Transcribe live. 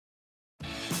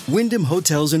Wyndham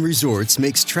Hotels and Resorts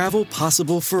makes travel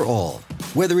possible for all.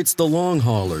 Whether it's the long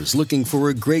haulers looking for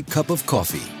a great cup of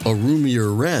coffee, a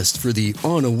roomier rest for the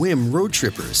on-a-whim road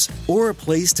trippers, or a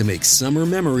place to make summer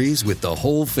memories with the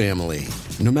whole family.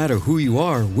 No matter who you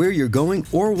are, where you're going,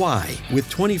 or why, with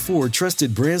 24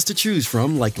 trusted brands to choose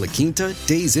from like La Quinta,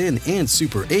 Days Inn, and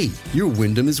Super 8, your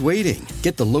Wyndham is waiting.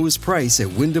 Get the lowest price at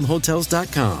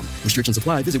WyndhamHotels.com. Restrictions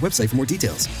apply. Visit website for more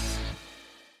details.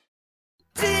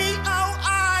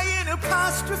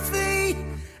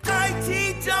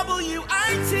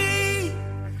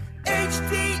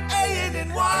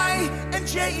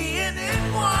 J-E-N-N-Y.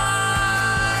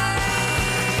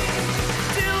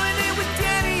 Doing it with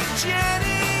Danny and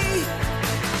Jenny.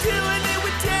 Doing it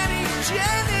with Danny and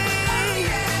Jenny.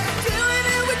 Doing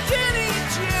it with Danny and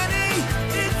Jenny.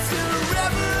 It's a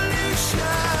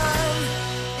revolution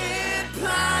in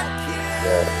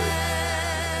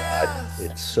podcast.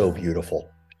 It's so beautiful.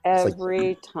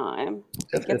 Every time.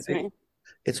 It gets me.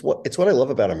 It's what I love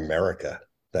about America.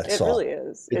 That song. It really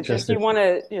is. It just you want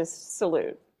to just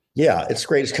salute. Yeah, it's the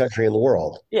greatest country in the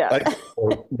world. Yeah,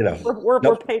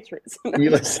 we're patriots.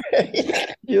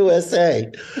 USA.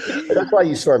 That's why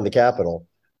you stormed the Capitol.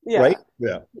 Yeah. Right?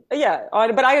 Yeah.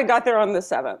 But I got there on the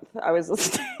 7th. I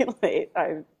was late.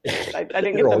 I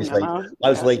didn't get the memo. I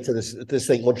was late to this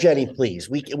thing. Well, Jenny, please.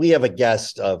 We have a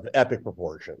guest of epic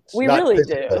proportions. We really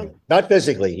do. Not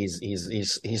physically. He's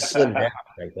slimmed down,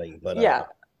 I think. But yeah.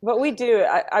 But we do.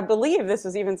 I believe this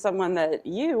is even someone that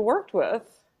you worked with.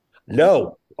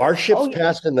 No, our ships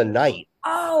passed in the night.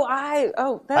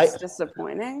 That's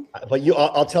disappointing. But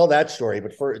I'll tell that story.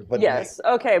 But yes,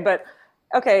 okay,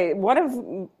 one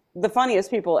of the funniest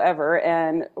people ever,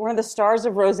 and one of the stars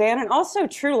of Roseanne, and also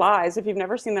True Lies. If you've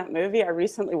never seen that movie, I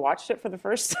recently watched it for the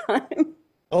first time.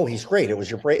 Oh, he's great! It was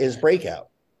his breakout.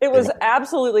 It was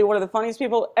absolutely one of the funniest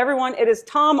people. Everyone, it is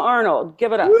Tom Arnold.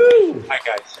 Give it up. Woo! Hi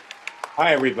guys.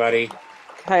 Hi everybody.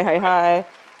 Hi.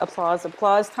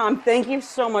 Applause. Tom, thank you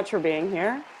so much for being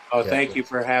here. Oh, thank you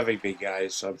for having me,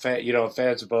 guys. I'm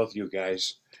fans of both you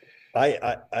guys.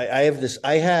 I have this.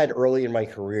 I had early in my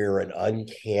career an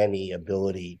uncanny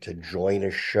ability to join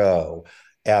a show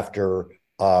after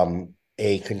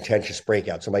a contentious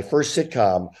breakout. So my first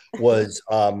sitcom was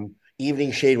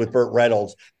Evening Shade with Burt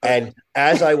Reynolds, and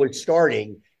as I was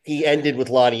starting, he ended with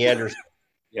Lonnie Anderson.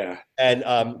 Yeah,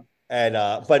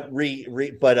 but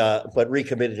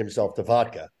recommitted himself to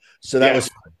vodka. So that was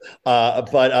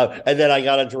fun. And then I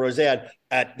got into Roseanne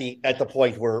at the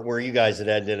point where you guys had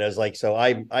ended. I was like, so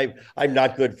I'm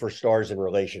not good for stars in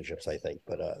relationships, I think.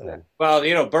 But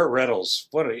well, Burt Reynolds,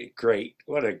 what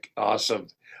an awesome,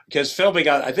 because filming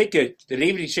I think did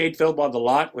Evening Shade film on the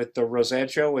lot with the Roseanne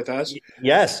show with us?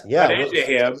 Yes, yeah.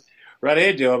 Run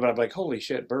into him, and I'm like, holy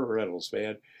shit, Burt Reynolds,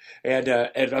 man. And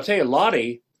I'll tell you,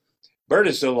 Lonnie, Bert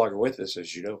is no longer with us,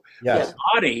 as you know. Yes.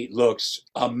 Lonnie looks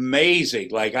amazing.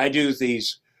 Like I do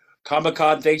these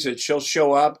Comic-Con things that she'll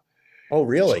show up. Oh,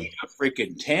 really? She's a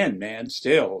freaking 10, man,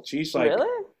 still. She's like,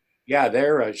 really?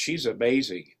 Yeah, she's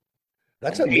amazing.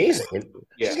 That's amazing.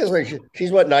 Yeah. She's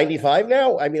what, 95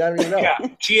 now? I mean, I don't even know. Yeah,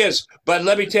 she is. But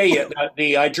let me tell you,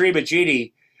 the I Dream of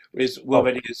Jeannie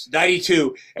woman is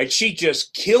 92, and she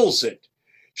just kills it.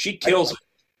 She kills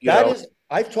it.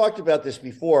 I've talked about this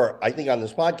before, I think, on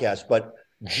this podcast, but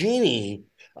Jeannie,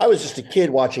 I was just a kid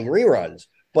watching reruns,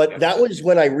 but that was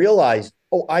when I realized,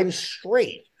 I'm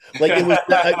straight. Like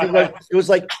it was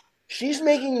like, she's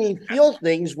making me feel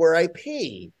things where I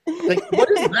pee. Like, what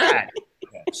is that?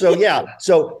 So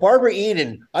so Barbara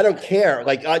Eden, I don't care.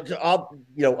 Like I'll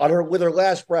with her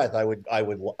last breath, I would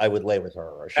lay with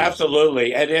her.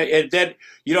 Absolutely, and then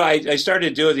I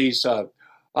started doing these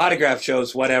autograph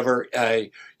shows, whatever. I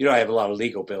have a lot of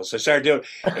legal bills. So I started doing.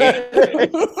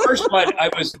 First one, I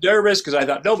was nervous because I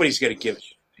thought nobody's going to give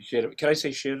shit. Can I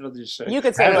say shit on this? You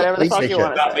can say whatever the fuck you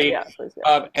want to say. Yeah, please,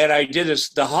 yeah. And I did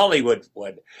the Hollywood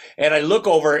one, and I look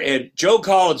over, and Joe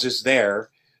Collins is there.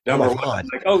 Number one,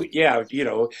 like,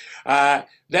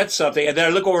 that's something. And then I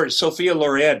look over, and Sophia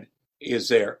Loren is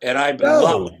there, and I'm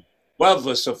love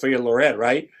with Sophia Loren,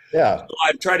 right? Yeah. So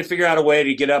I'm trying to figure out a way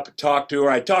to get up and talk to her.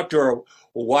 I talked to her a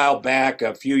while back,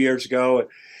 a few years ago,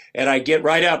 and I get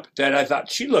right up, and I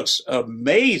thought, she looks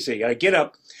amazing. I get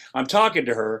up, I'm talking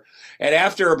to her, and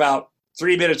after about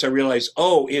 3 minutes, I realize,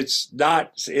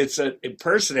 it's an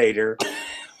impersonator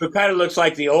who kind of looks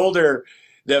like the older,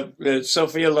 the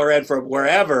Sophia Loren from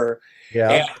wherever.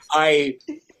 Yeah. And I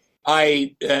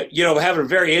having a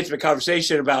very intimate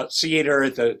conversation about seeing her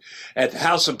at the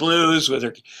House of Blues with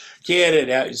her kid,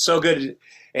 and it's so good.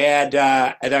 And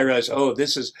I realized,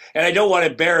 this is, and I don't want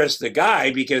to embarrass the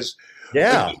guy because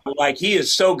Yeah. Like he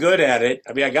is so good at it.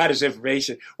 I mean, I got his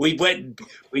information. We went and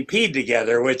we peed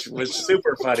together, which was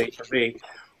super funny for me.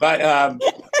 But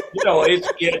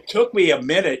it took me a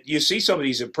minute. You see some of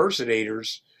these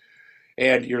impersonators,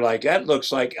 and you're like, that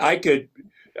looks like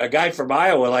a guy from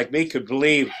Iowa like me could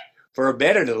believe for a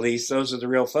minute at least those are the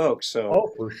real folks. So,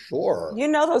 Oh, for sure. You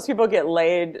know, those people get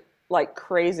laid like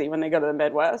crazy when they go to the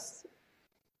Midwest.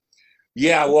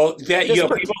 yeah, well, Just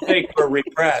people think we're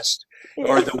repressed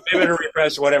or the women are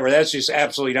repressed or whatever. That's just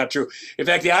absolutely not true. In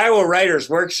fact, the Iowa Writers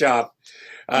Workshop,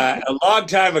 a long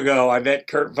time ago, I met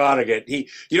Kurt Vonnegut.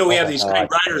 We have these great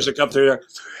writers that come through there,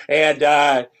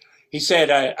 and he said,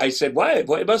 I said, why?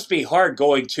 Well, it must be hard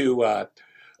going to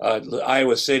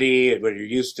Iowa City and when you're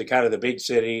used to kind of the big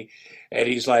city. And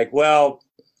he's like, well,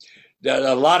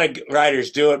 a lot of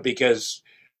writers do it because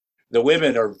the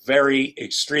women are very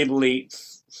extremely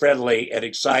friendly and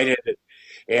excited,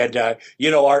 and the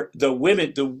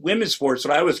women's sports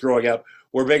when I was growing up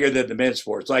were bigger than the men's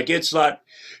sports. Like it's not,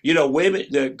 women,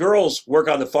 the girls work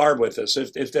on the farm with us.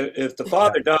 If the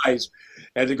father dies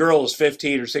and the girl is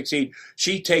 15 or 16,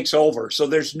 she takes over. So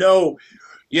there's no,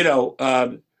 you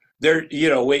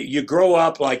grow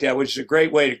up like that, which is a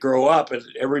great way to grow up, and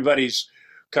everybody's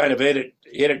kind of in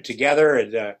it together,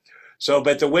 and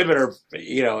but the women are,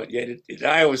 in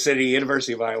Iowa City,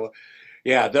 University of Iowa,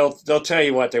 yeah, they'll tell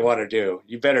you what they want to do.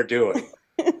 You better do it.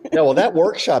 No, well, that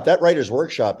writer's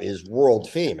workshop is world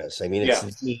famous. I mean,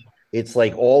 it's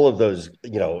like all of those,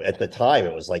 at the time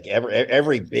it was like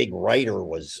every big writer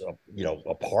was,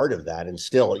 a part of that, and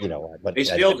still, but they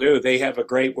still do. They have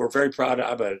we're very proud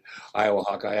of, I'm an Iowa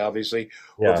Hawkeye, obviously.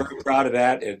 Yeah. We're very proud of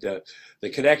that. And the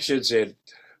connections in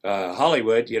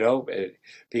Hollywood,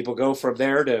 people go from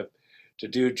there to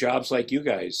do jobs like you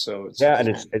guys. So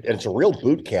it's a real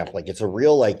boot camp. Like it's a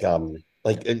real,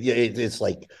 it's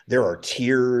like there are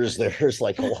tears. There's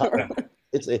like a lot of,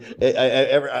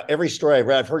 every story I've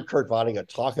read, I've heard Kurt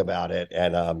Vonnegut talk about it,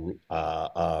 and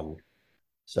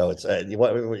so it's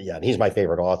and he's my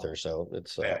favorite author. So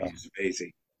it's he's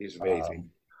amazing. He's amazing.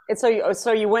 And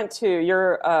so you went to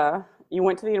the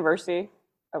University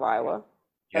of Iowa.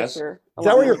 Yes. Is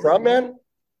that where you're from, man?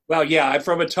 Well, yeah, I'm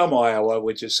from Ottumwa, Iowa,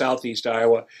 which is southeast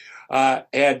Iowa,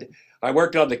 and I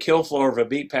worked on the kill floor of a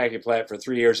meatpacking plant for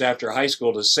 3 years after high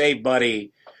school to save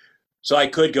money so I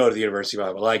could go to the University of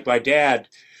Iowa. Like my dad,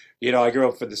 I grew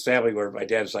up in this family where my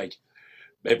dad's like,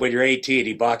 when you're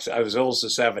 18, I was oldest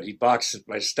of 7, he boxed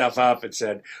my stuff up and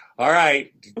said, all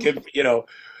right, and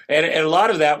a lot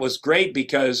of that was great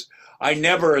because I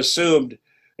never assumed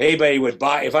anybody would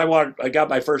buy. If I got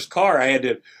my first car, I had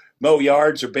to mow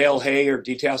yards or bale hay or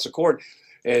detail corn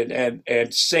and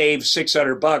save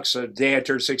 $600 the day I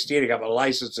turned 16. I got my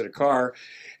license in a car,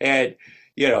 and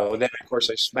then of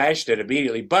course I smashed it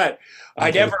immediately. But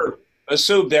I never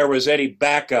assumed there was any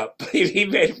backup. He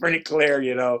made it pretty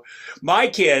clear, My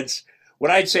kids,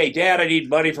 when I'd say, Dad, I need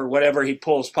money for whatever, he'd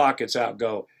pull his pockets out and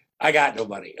go, I got no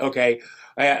money. Okay.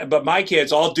 But my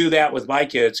kids, I'll do that with my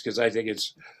kids because I think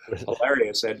it's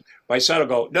hilarious. And my son will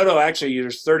go, no, actually,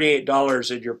 there's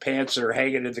 $38 in your pants that are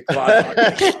hanging in the closet.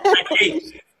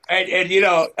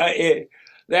 and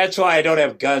that's why I don't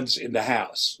have guns in the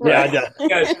house. Right? Yeah.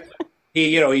 Because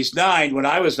he's 9. When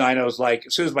I was 9, I was like,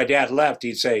 as soon as my dad left,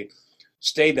 he'd say,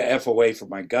 stay the F away from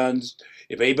my guns.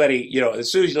 If anybody,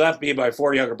 as soon as he left, me and my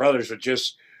 4 younger brothers would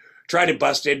just try to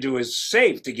bust into his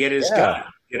safe to get his gun,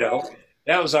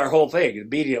 That was our whole thing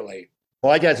immediately.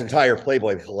 Well, my dad's entire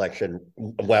Playboy collection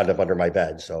wound up under my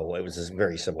bed, so it was just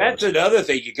very similar. That's another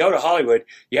thing. You go to Hollywood,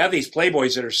 you have these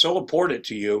Playboys that are so important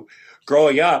to you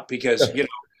growing up because,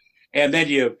 and then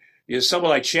you someone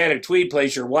like Shannon Tweed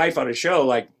plays your wife on a show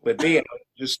like with me, and I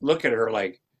just look at her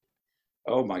like,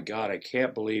 oh my God, I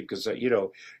can't believe, because,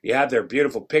 you have their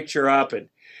beautiful picture up and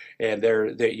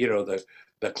they're the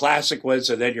classic ones,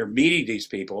 and then you're meeting these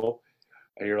people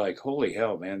and you're like, holy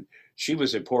hell, man. She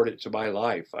was important to my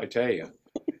life, I tell you.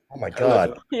 Oh my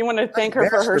God! You want to thank her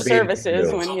for her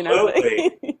services when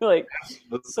like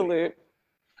salute.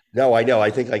 No, I know. I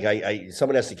think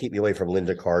someone has to keep me away from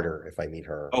Linda Carter if I meet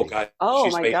her. Oh God! Oh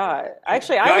my God!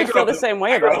 Actually, I would feel the same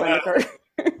way about Linda Carter.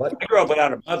 I grew up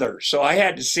without a mother, so I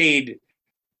had to see,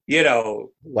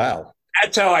 Wow.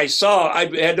 That's how I saw. I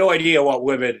had no idea what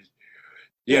women,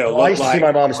 I used to see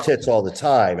my mom's tits all the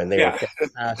time, and they were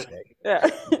fantastic. Yeah.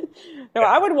 No,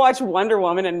 I would watch Wonder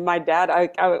Woman, and my dad,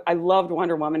 I loved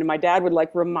Wonder Woman, and my dad would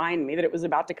remind me that it was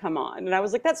about to come on. And I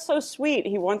was like, that's so sweet.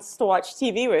 He wants to watch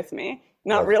TV with me.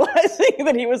 not realizing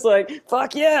that he was like,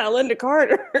 "Fuck yeah, Linda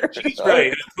Carter." She's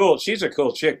great. Cool. She's a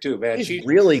cool chick too, man. She's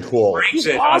really cool. She's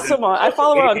awesome. I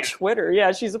follow her on Twitter.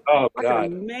 Yeah, she's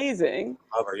amazing.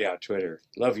 Love her. Yeah, Twitter.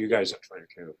 Love you guys on Twitter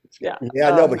too. Yeah.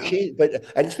 No, but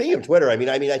and speaking of Twitter, I mean,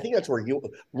 I think that's where you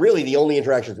really the only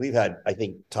interactions we've had. I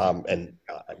think Tom and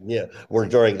were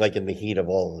during like in the heat of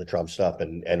all of the Trump stuff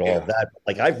and all of that.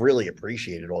 Like I've really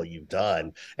appreciated all you've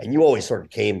done, and you always sort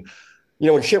of came.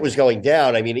 When shit was going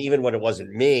down, I mean, even when it wasn't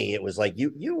me, it was like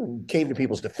you came to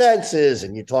people's defenses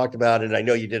and you talked about it. And I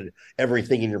know you did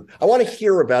everything in your. I want to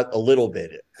hear about a little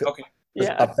bit. Okay.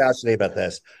 Yeah. I'm fascinated about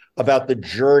this, about the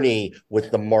journey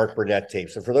with the Mark Burnett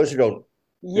tapes. And for those who don't,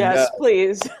 yes,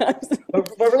 please. but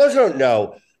for those who don't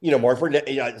know, Mark Burnett,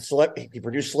 he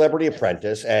produced Celebrity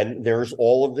Apprentice, and there's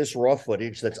all of this raw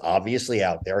footage that's obviously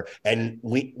out there. And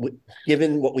we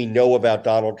given what we know about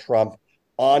Donald Trump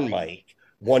on mic.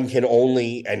 One can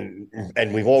only, and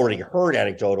we've already heard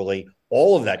anecdotally,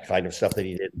 all of that kind of stuff that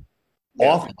he did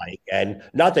off mic, and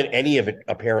not that any of it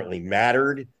apparently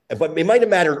mattered, but it might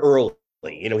have mattered early.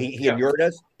 He inured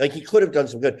us, like he could have done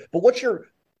some good. But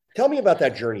tell me about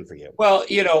that journey for you. Well,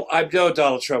 I've known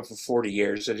Donald Trump for 40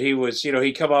 years, and he was,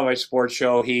 he'd come on my sports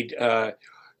show.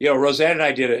 Roseanne and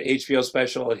I did an HBO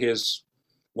special at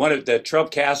one of the Trump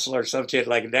Castle or something,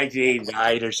 like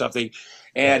 1989 or something.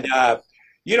 And, I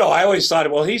always thought,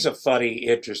 well, he's a funny,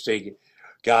 interesting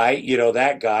guy.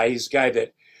 That guy. He's a guy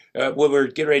that when we were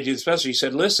getting ready to do the special, he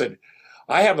said, listen,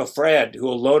 I have a friend who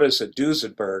will load us at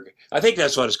Duesenberg. I think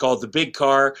that's what it's called, the big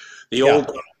car, the old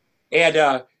car. And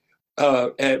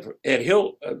I'll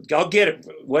get it,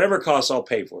 whatever it costs, I'll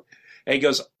pay for it. And he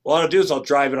goes, what I'll do is I'll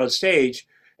drive it on stage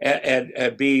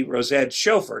and be Roseanne's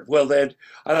chauffeur. Well, then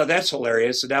I thought that's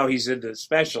hilarious. And now he's in the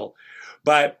special.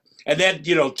 And then,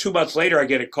 2 months later, I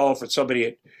get a call from somebody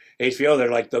at HBO.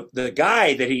 They're like, the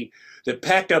guy that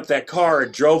packed up that car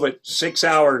and drove it 6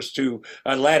 hours to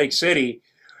Atlantic City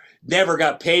never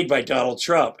got paid by Donald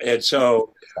Trump. And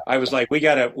so I was like, we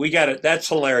gotta, that's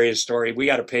a hilarious story. We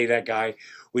got to pay that guy.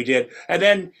 We did. And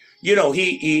then,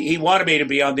 he wanted me to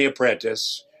be on The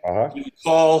Apprentice. He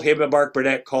called, him and Mark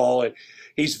Burnett call, and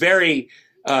he's very,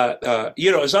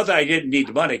 it's not that I didn't need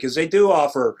the money, because they do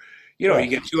offer, you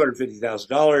get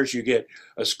 $250,000, you get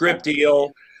a script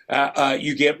deal,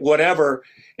 you get whatever.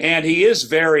 And he is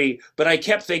but I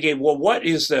kept thinking, well, are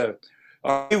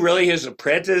you really his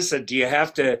apprentice? And do you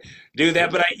have to do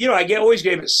that? But I always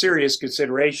gave it serious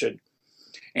consideration.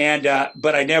 And,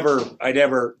 but I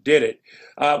never did it.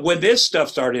 When this stuff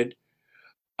started,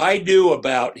 I knew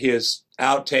about his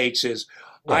outtakes.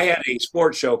 I had a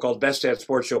sports show called Best Damn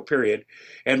Sports Show, period.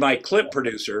 And my clip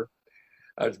producer,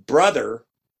 brother,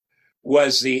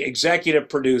 was the executive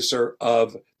producer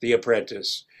of The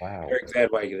Apprentice. Wow. Eric Van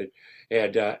Wagenen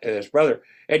and his brother.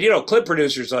 And, clip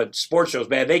producers on sports shows,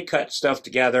 man, they cut stuff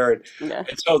together. And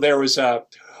so there was a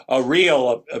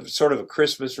reel, of sort of a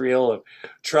Christmas reel of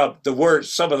Trump,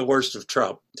 some of the worst of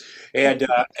Trump. And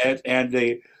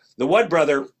the one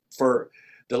brother, for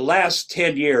the last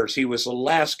 10 years, he was the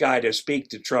last guy to speak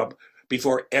to Trump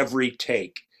before every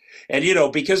take. And,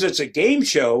 because it's a game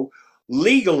show,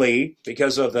 legally,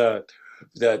 because of the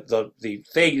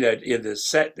thing that in the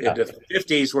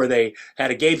 50s where they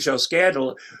had a game show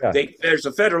scandal, there's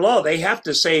a federal law. They have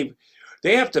to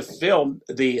film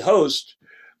the host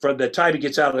from the time he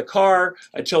gets out of the car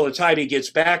until the time he gets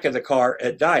back in the car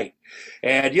at night.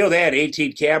 And, they had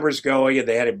 18 cameras going, and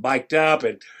they had him mic'd up.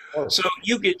 And so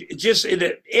you could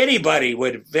anybody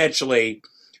would eventually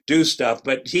do stuff,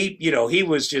 but he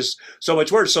was just so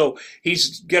much worse. So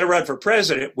he's going to run for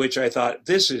president, which I thought,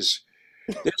 this is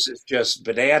just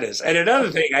bananas. And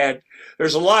another thing,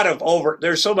 there's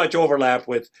so much overlap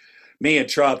with me and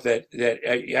Trump that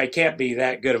I can't be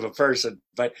that good of a person.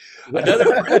 But another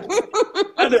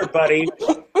buddy,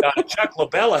 Chuck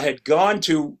LaBella, had gone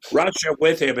to Russia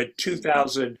with him in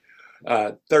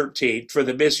 2013 for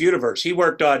the Miss Universe. He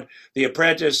worked on The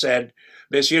Apprentice and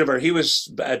Miss Universe. He was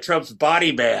Trump's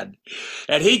body man.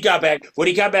 And when he got back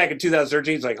in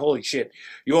 2013, he's like, holy shit,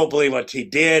 you won't believe what he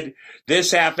did.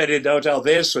 This happened in Hotel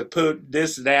this with Putin,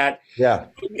 this and that. Yeah.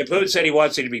 And Putin said he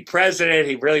wants him to be president.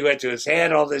 He really went to his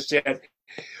head, all this shit.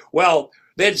 Well,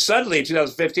 then suddenly in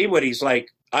 2015, when he's like,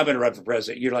 I'm going to run for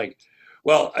president, you're like,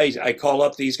 well, I call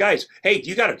up these guys. Hey,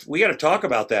 we got to talk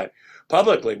about that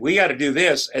publicly. We got to do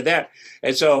this and that.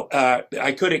 And so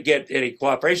I couldn't get any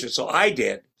cooperation. So I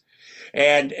did.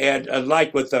 And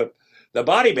like with the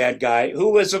body man guy, who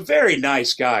was a very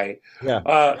nice guy,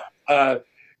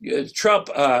 Trump,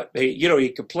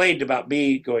 he complained about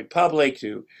me going public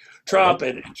to Trump,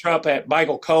 and Trump had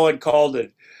Michael Cohen called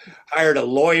and hired a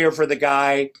lawyer for the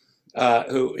guy.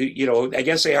 who, I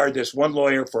guess they hired this one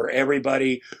lawyer for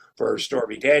everybody, for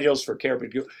Stormy Daniels, for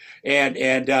Karen,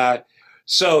 and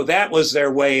so that was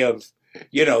their way of,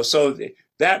 so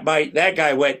that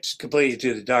guy went completely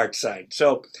to the dark side.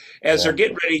 So as they're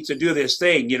getting ready to do this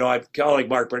thing, I'm calling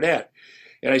Mark Burnett,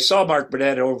 and I saw Mark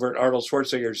Burnett over at Arnold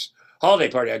Schwarzenegger's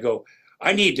holiday party. I go,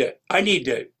 I need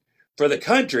to, for the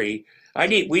country,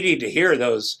 we need to hear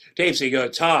those tapes. He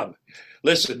goes, Tom,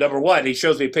 listen, number one, he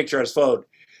shows me a picture on his phone.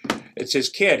 It's his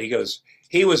kid. He goes,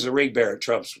 he was the ring bearer at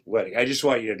Trump's wedding. I just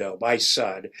want you to know, my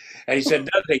son. And he said,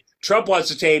 nothing. Trump wants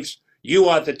the tapes. You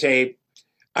want the tape.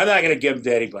 I'm not going to give them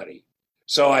to anybody.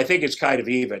 So I think it's kind of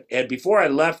even. And before I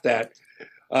left that,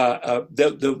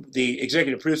 the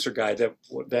executive producer guy,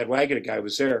 that Wagner guy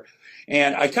was there.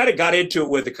 And I kind of got into it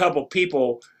with a couple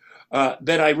people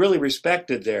that I really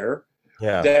respected there.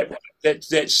 Yeah.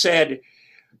 That said,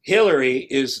 Hillary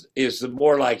is the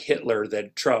more like Hitler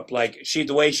than Trump. Like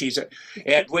the way she's, and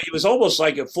it was almost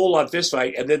like a full on fist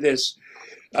fight. And then this,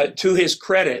 to his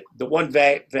credit, the one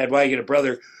Van Wagner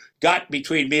brother got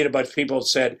between me and a bunch of people and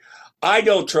said, I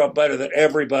know Trump better than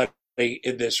everybody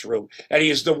in this room, and he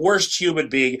is the worst human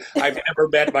being I've ever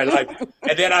met in my life.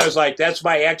 And then I was like, that's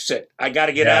my exit. I got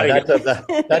to get out of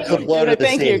here. That's the blow to the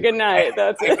Thank you. Good night.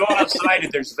 That's I go outside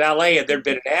and there's valet, and there'd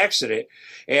been an accident,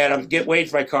 and I'm waiting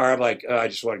for my car. I'm like, I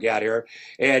just want to get out of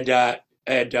here.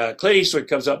 And Clint Eastwood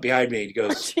comes up behind me and he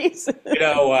goes,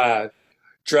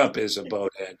 Trump is a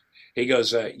bonehead. He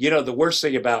goes, the worst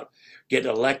thing about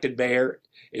getting elected mayor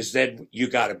is then you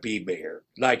got to be mayor.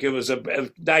 Like, it was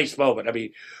a nice moment. I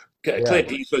mean,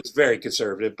 Clint Eastwood's very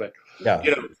conservative, but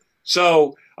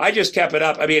so I just kept it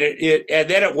up. I mean, and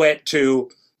then it went to,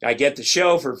 I get the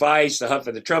show for Vice, the Hunt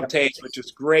for the Trump tapes, which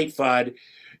was great fun.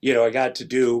 I got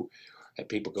to have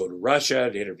people go to Russia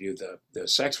and interview the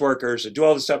sex workers and do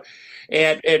all this stuff.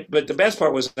 But the best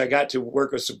part was I got to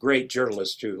work with some great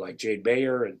journalists too, like Jane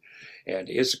Mayer and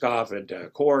Isikoff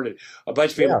and Cord and a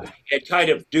bunch of people, and kind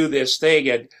of do this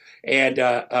thing. And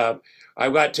I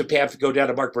got to have to go down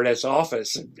to Mark Burnett's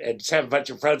office and have a bunch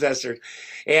of protesters.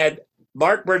 And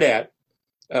Mark Burnett,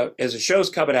 as the show's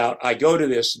coming out, I go to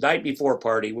this night before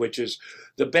party, which is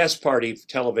the best party for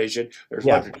television. There's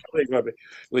one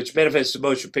which benefits the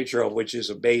motion picture home, which is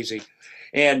amazing.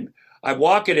 And I'm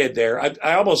walking in there.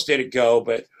 I almost didn't go,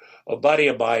 but a buddy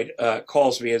of mine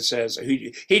calls me and says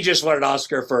he just won an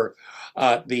Oscar for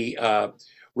the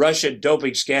Russian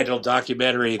doping scandal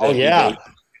documentary. That he made.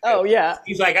 Oh, yeah.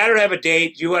 He's like, I don't have a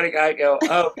date. You want to I go,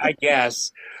 oh, I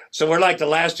guess. So we're like the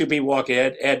last two people walk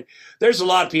in. And there's a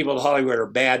lot of people in Hollywood are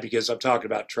mad because I'm talking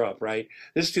about Trump, right?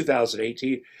 This is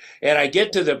 2018. And I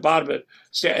get to the bottom of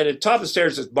at the top of the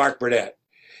stairs is Mark Burnett.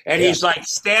 And he's like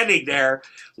standing there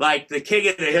like the king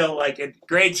of the hill, like in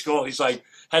grade school. He's like,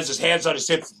 has his hands on his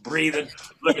hips, breathing,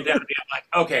 looking down at me. I'm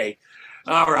like, okay.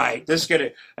 All right, this is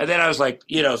gonna. And then I was like,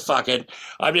 fuck it.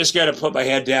 I'm just gonna put my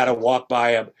head down and walk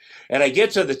by him. And I get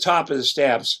to the top of the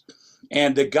steps,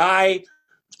 and the guy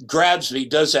grabs me,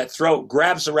 does that throat,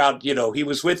 grabs around. He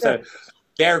was with the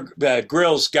Bear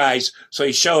Grylls guys, so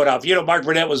he showed up. Mark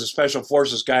Burnett was a special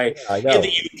forces guy in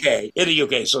the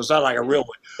UK, so it's not like a real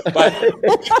one. But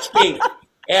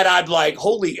and I'm like,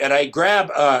 holy! And I grab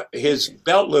his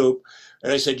belt loop.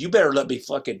 And I said, you better let me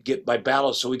fucking get my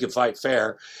balance so we can fight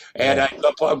fair. And I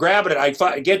grab it.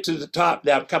 I get to the top.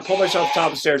 Now, pull myself top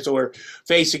of the stairs so we're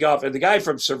facing off. And the guy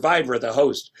from Survivor, the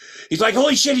host, he's like,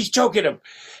 holy shit, he's choking him.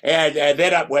 And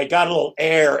then I got a little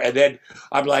air. And then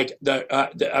I'm like,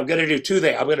 I'm going to do two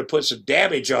things. I'm going to put some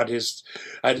damage on his,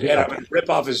 and I'm going to rip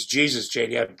off his Jesus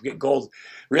chain. Yeah, get gold,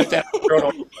 rip that.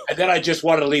 And then I just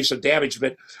wanted to leave some damage.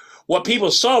 But what people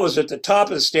saw was at the top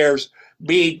of the stairs,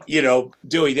 me,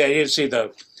 doing that. You didn't see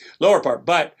the lower part.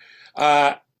 But,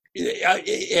 and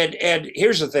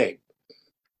here's the thing.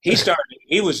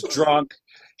 He was drunk.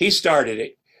 He started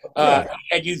it.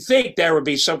 And you'd think there would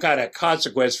be some kind of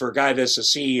consequence for a guy that's the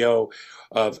CEO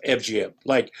of MGM.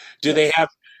 Like, do they have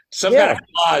some kind of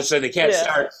laws so they can't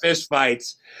start fist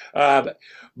fights? But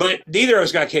neither of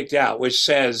us got kicked out, which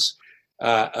says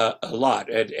a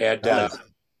lot. And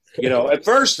at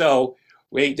first, though,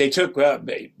 they took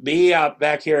me out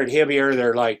back here and him here.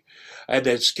 They're like, and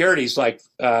the security's like,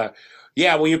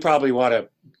 you probably want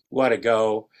to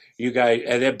go, you guys.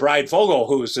 And then Brian Fogel,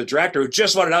 who was the director, who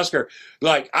just won an Oscar,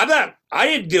 like, I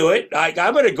didn't do it.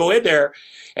 I'm going to go in there.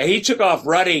 And he took off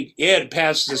running in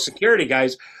past the security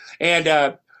guys. And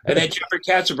then Jeffrey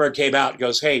Katzenberg came out and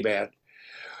goes, hey, man,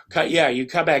 you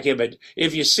come back in. But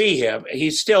if you see him,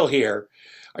 he's still here.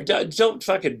 Don't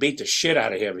fucking beat the shit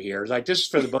out of him here. Like, this is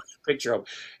for the motion picture.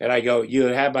 And I go, you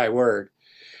have my word.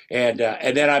 And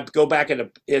then I go back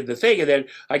in the thing, and then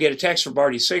I get a text from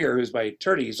Barney Singer, who's my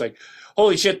attorney. He's like,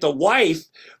 "Holy shit!" The wife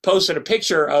posted a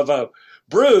picture of a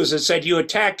bruise and said you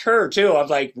attacked her too. I'm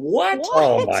like, "What?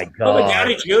 Oh my From a God.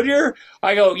 Downey Jr.?"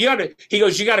 I go, "You got to." He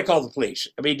goes, "You got to call the police."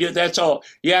 I mean, dude, that's all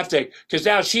you have to. Because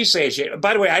now she's saying shit.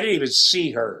 By the way, I didn't even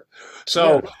see her,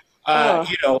 so. I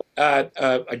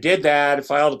did that. I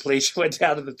filed the police. Went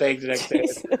down to the thing the next day.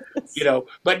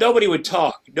 But nobody would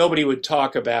talk. Nobody would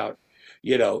talk about,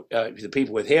 the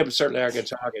people with him certainly aren't going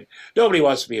to talk. And nobody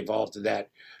wants to be involved in that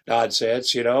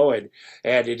nonsense, and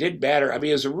it didn't matter. I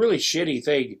mean, it was a really shitty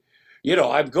thing.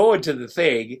 I'm going to the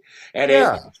thing, and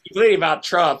it's completely about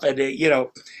Trump, and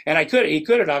and he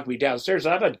could have knocked me downstairs.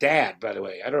 I'm a dad, by the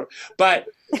way. I don't, but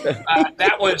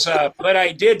that was. But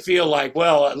I did feel like,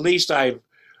 well, at least I've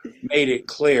made it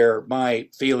clear my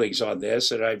feelings on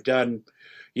this, and I've done,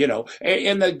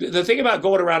 and the thing about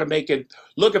going around and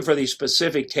looking for these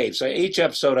specific tapes. Each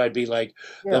episode, I'd be like,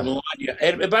 the Melania.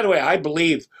 And by the way, I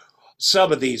believe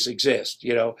some of these exist.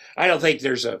 I don't think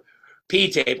there's a P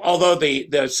tape, although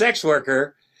the sex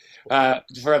worker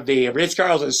from the Ritz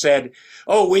Carlton said,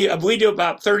 "Oh, we do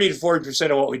about 30 to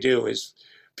 40% of what we do is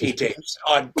P tapes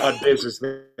on business."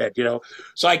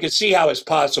 So I could see how it's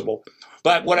possible.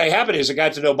 But what happened is I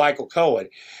got to know Michael Cohen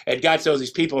and got to know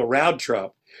these people around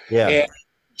Trump. Yeah. And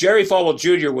Jerry Falwell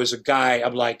Jr. was a guy,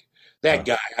 I'm like, that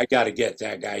guy, I got to get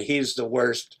that guy. He's the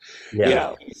worst.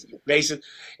 Yeah. Basically.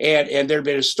 And there'd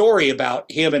been a story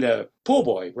about him and a pool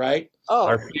boy, right? Oh,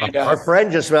 Our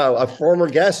friend a former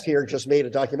guest here just made a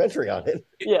documentary on it.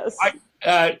 yes.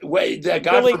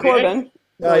 Billy Corbin.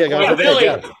 Oh, yeah, Billy.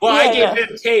 yeah. Well, I gave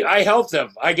him tape. I helped him.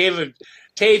 I gave him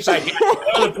tapes. I gave him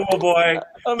another pool boy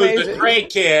who's a great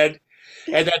kid.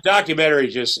 And that documentary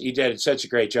he did such a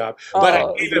great job.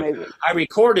 But I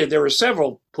recorded, there were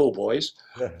several pool boys,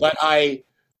 but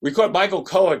Michael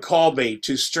Cohen called me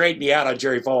to straighten me out on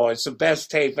Jerry Falwell. It's the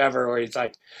best tape ever where he's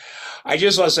like, "I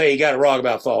just want to say you got it wrong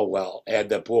about Falwell and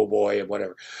the pool boy and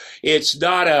whatever. It's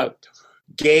not a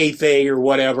gay thing or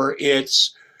whatever.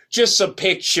 It's just some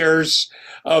pictures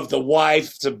of the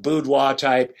wife, the boudoir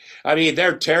type. I mean,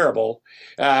 they're terrible.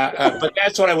 But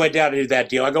that's when I went down to do that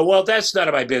deal. I go, well, that's none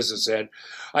of my business then.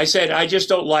 I said, I just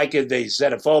don't like it. They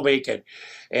xenophobic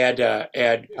and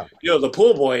the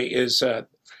pool boy is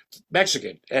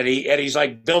Mexican and he's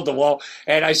like build the wall.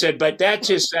 And I said, but that's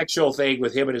his sexual thing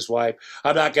with him and his wife.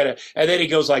 I'm not gonna. And then he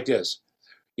goes like this.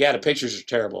 Yeah, the pictures are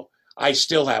terrible. I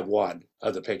still have one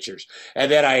of the pictures.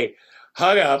 And then I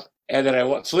hung up and then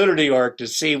I flew to New York to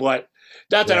see what.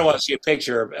 Not that I want to see a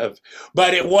picture of,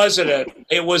 but it was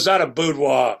not a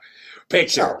boudoir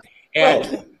picture.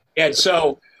 And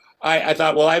so I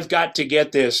thought, well, I've got to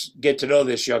get to know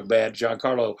this young man,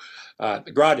 Giancarlo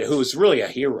Grande, who is really a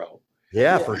hero.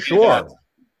 Yeah, for sure.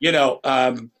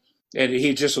 And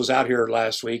he just was out here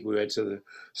last week. We went to the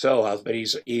Soho House, but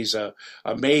he's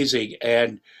amazing.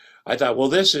 And I thought, well,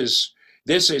 this is,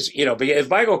 because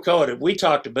Michael Cohen, we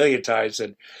talked a million times,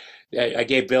 and I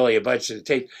gave Billy a bunch of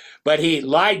tape, but he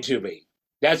lied to me.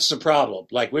 That's the problem.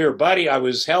 Like we were buddy. I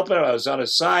was helping him. I was on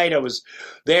his side. I was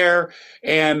there.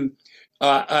 And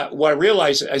what I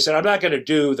realized, I said, I'm not going to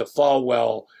do the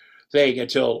Falwell thing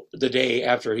until the day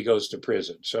after he goes to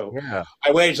prison. So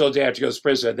I waited until the day after he goes to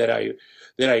prison. Then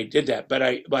I did that. But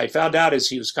I found out is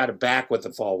he was kind of back with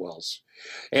the Falwells,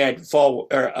 and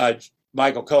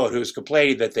Michael Cohen, who's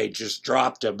complaining that they just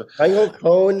dropped him. Michael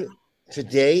Cohen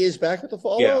today is back with the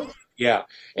Falwells? Yeah.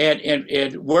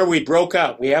 And where we broke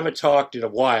up, we haven't talked in a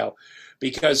while,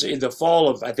 because in the fall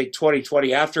of, I think,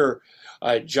 2020, after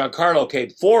Giancarlo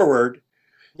came forward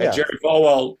and Jerry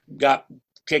Falwell got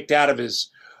kicked out of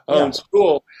his own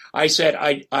school, I said,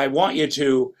 I want you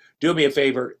to do me a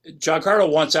favor.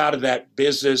 Giancarlo wants out of that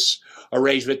business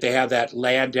arrangement. They have that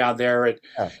land down there in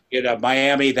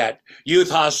Miami, that youth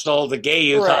hostel, the gay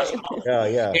youth hostel.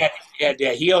 And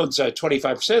he owns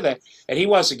 25% of that, and he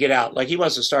wants to get out. Like, he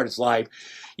wants to start his life.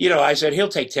 I said, he'll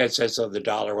take 10 cents on the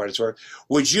dollar, what it's worth.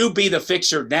 Would you be the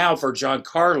fixer now for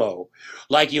Giancarlo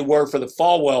like you were for the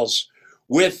Falwells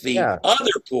with the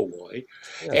other pool boy?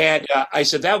 And I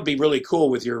said, that would be really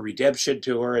cool with your redemption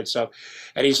tour and stuff.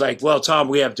 And he's like, well, Tom,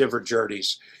 we have different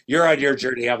journeys. You're on your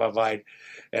journey, I'm on mine.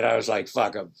 And I was like,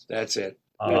 fuck him. That's it.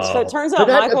 So it turns out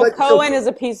Michael Cohen is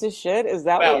a piece of shit. Is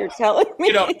that what you're telling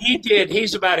me?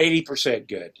 He's about 80%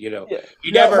 good.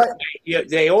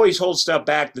 They always hold stuff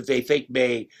back that they think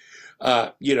may,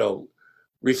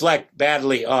 reflect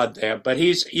badly on them. But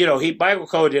Michael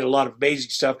Cohen did a lot of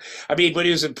amazing stuff. I mean, when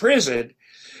he was in prison,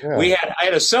 I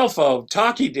had a cell phone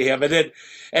talking to him, and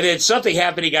then something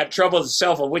happened. He got in trouble with the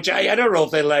cell phone, which I don't know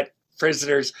if they let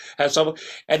prisoners have some.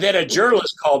 And then a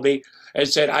journalist called me and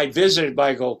said, I visited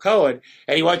Michael Cohen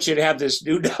and he wants you to have this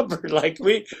new number. Like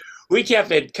we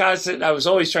kept in constant. I was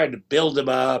always trying to build him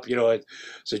up.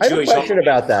 It's a I have a Jewish question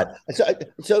about that.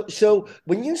 So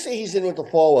when you say he's in with the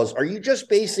Falwells, are you just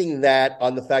basing that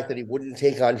on the fact that he wouldn't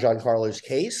take on Giancarlo's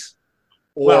case,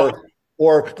 or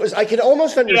because I can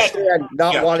almost understand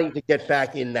not wanting to get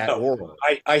back in that world?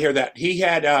 I hear that he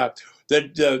had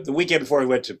the weekend before he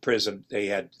went to prison.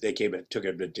 They came and took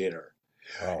him to dinner,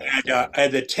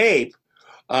 and the tape.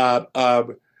 I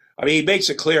mean, he makes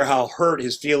it clear how hurt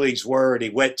his feelings were, and he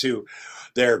went to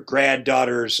their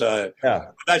granddaughter's, I'm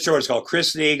not sure what it's called,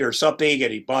 christening or something,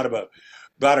 and he bought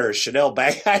her a Chanel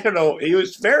bag. I don't know. He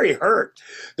was very hurt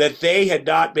that they had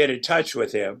not been in touch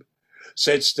with him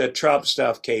since the Trump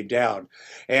stuff came down,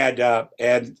 and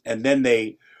then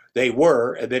they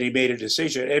were, and then he made a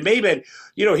decision. And maybe,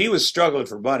 he was struggling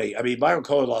for money. I mean, Michael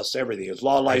Cohen lost everything: his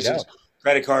law license,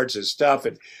 credit cards, and stuff,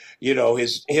 and.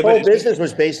 His whole business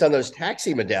was based on those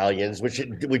taxi medallions, which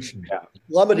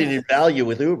plummeted in value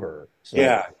with Uber. So.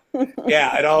 Yeah,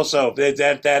 and also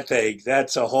that thing,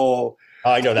 that's a whole.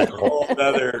 I know that's a whole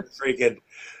other freaking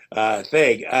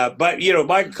thing. But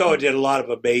Michael Cohen did a lot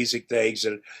of amazing things,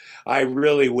 and I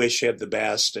really wish him the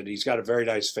best. And he's got a very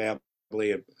nice family.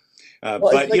 And, sorry.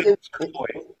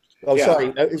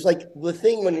 It's like the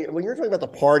thing when you're talking about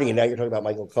the party, and now you're talking about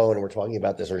Michael Cohen, and we're talking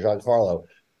about this, or Giancarlo.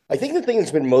 I think the thing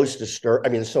that's been most disturbing, I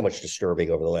mean, there's so much disturbing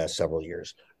over the last several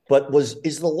years, but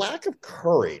is the lack of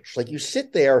courage. Like you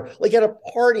sit there, like at a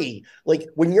party, like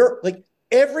when you're like,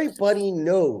 everybody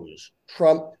knows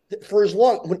Trump for as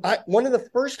long. One of the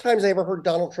first times I ever heard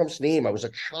Donald Trump's name, I was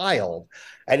a child,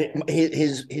 and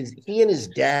he and his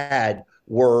dad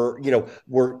were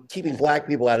keeping black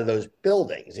people out of those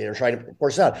buildings, trying to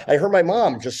force out. I heard my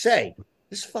mom just say,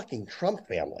 this fucking Trump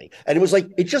family. And it was like,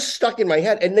 it just stuck in my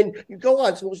head. And then you go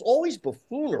on. So it was always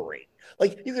buffoonery.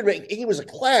 Like he was a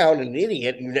clown and an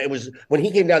idiot. And it was when he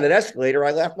came down that escalator,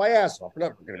 I laughed my ass off. We're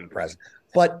not going to be president.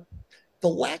 But the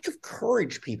lack of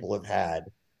courage people have had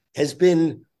it's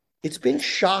been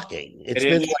shocking.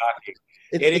 Shocking.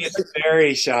 It is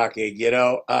very shocking,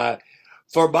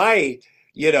 for my,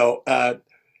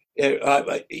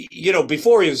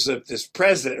 before he was this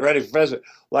president, running for president,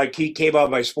 like he came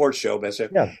on my sports show, he's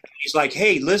like,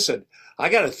 hey, listen, I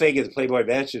got a thing at the Playboy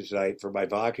Mansion tonight for my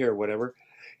vodka or whatever,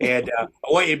 and I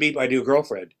want you to meet my new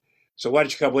girlfriend. So why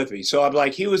don't you come with me? So I'm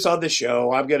like, he was on the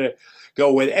show. I'm going to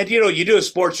go with, and you do a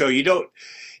sports show. You don't,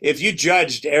 if you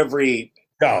judged every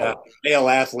male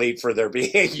athlete for their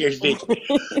behavior.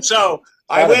 So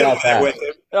I went over there with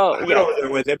him. I went over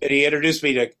there with him, and he introduced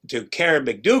me to Karen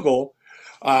McDougal,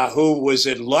 who was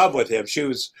in love with him. She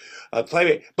was a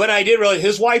playmate, but I didn't realize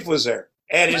his wife was there,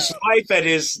 and his wife and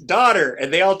his daughter,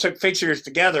 and they all took pictures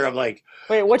together. I'm like,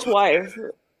 wait, which wife?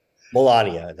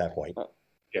 Melania at that point.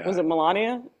 Was it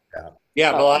Melania?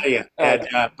 Yeah, Melania. And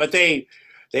but they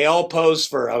all posed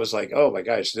for. I was like, oh my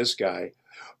gosh, this guy.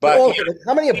 But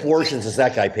how many abortions has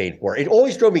that guy paid for? It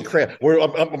always drove me crazy.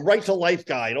 I'm right to life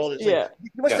guy and all this. Yeah. You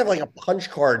must have like a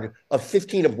punch card of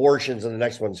 15 abortions and the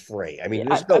next one's free. I mean,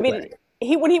 there's no way.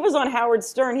 When he was on Howard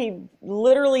Stern, he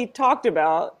literally talked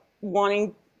about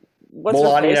wanting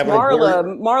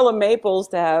Marla Maples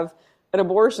to have an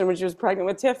abortion when she was pregnant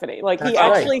with Tiffany. Like he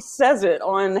actually says it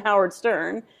on Howard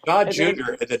Stern. John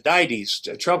Jr. in the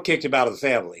 90s, Trump kicked him out of the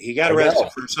family. He got arrested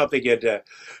for something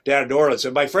down in New Orleans,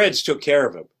 and my friends took care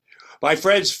of him. My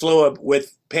friends flew him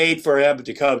paid for him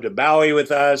to come to Maui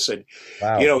with us, and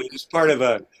he was part of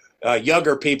a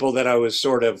younger people that I was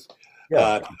sort of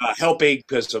helping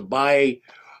because of my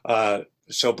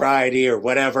sobriety or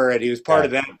whatever, and he was part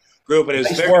of that group. And it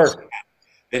was very sad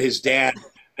that his dad.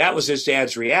 That was his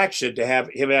dad's reaction to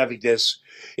him having this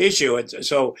issue, and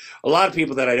so a lot of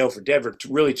people that I know from Denver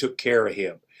really took care of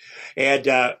him. And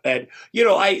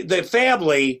the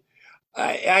family,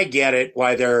 I get it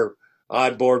why they're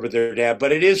on board with their dad,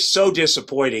 but it is so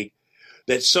disappointing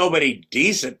that so many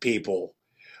decent people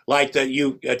like that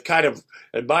you kind of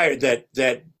admire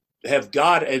that have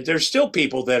got, and there's still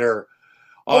people that are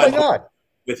on board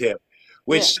with him.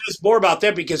 Which says more about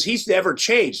them because he's never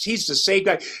changed. He's the same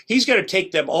guy. He's going to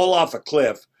take them all off a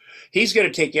cliff. He's going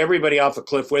to take everybody off a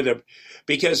cliff with him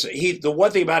because the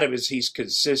one thing about him is he's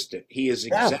consistent. He is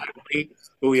exactly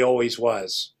who he always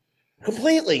was.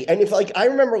 Completely. And I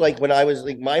remember when I was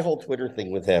my whole Twitter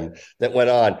thing with him that went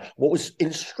on, what was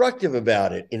instructive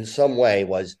about it in some way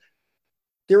was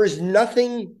there is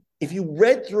nothing, if you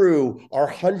read through our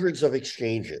hundreds of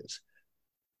exchanges,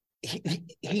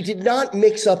 he did not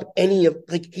mix up any of,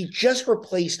 he just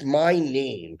replaced my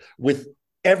name with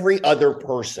every other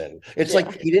person. It's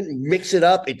like he didn't mix it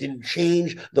up. It didn't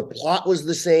change. The plot was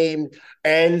the same.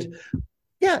 And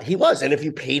yeah, he was. And if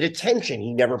you paid attention,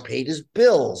 he never paid his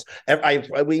bills.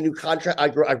 We knew I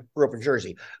grew up in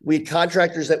Jersey. We had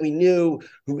contractors that we knew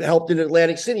who helped in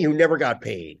Atlantic City who never got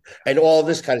paid and all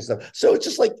this kind of stuff. So it's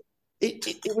just like,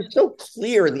 it was so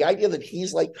clear. And the idea that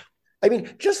he's like, I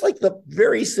mean, just like the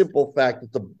very simple fact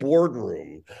that the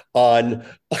boardroom on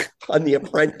The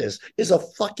Apprentice is a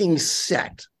fucking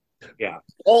set. Yeah.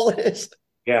 All it is.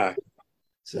 Yeah.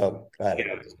 So, I don't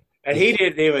know. And he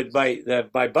didn't even,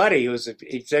 my buddy, who was a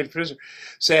prisoner,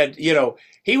 said, you know,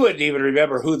 he wouldn't even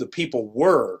remember who the people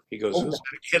were. He goes,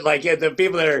 like the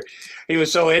people that are, he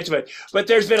was so intimate. But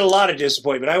there's been a lot of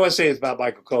disappointment. I want to say this about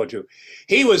Michael Cohen, too.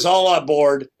 He was all on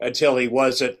board until he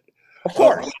wasn't. Of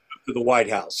course. To the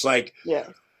White House. Like,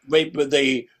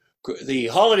 the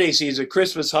holiday season,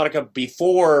 Christmas, Hanukkah,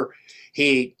 before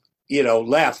he,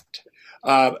 left,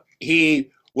 he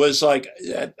was like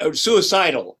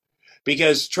suicidal.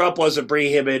 Because Trump wasn't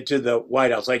bringing him into the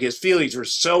White House. Like, his feelings were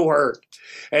so hurt.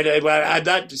 And I'm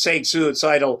not saying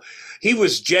suicidal. He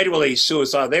was genuinely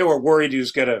suicidal. They were worried he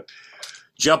was going to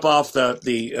jump off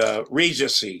the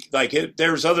Regency. Like,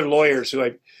 there was other lawyers who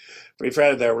I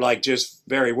befriended that were, like, just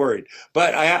very worried.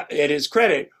 But at his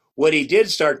credit, when he did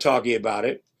start talking about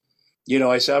it,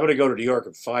 I said, I'm going to go to New York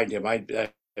and find him.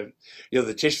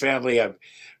 The Tisch family,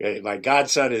 my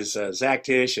godson is Zach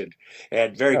Tisch,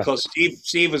 and very close.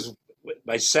 Steve was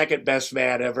my second best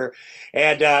man ever,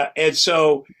 and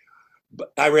so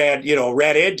I ran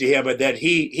into him, and then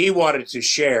he wanted to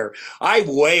share. I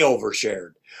way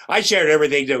overshared. I shared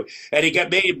everything to, and he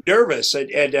made him nervous. And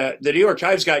the New York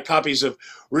Times got copies of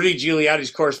Rudy Giuliani's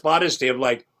correspondence to him,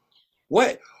 like,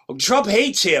 what? Trump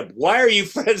hates him. Why are you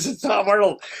friends with Tom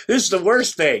Arnold? This is the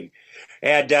worst thing.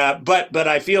 And but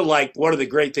I feel like one of the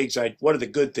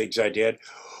good things I did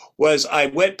was I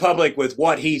went public with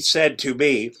what he said to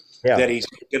me. Yeah. That he's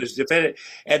going to defend it,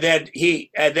 and then he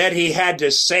had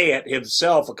to say it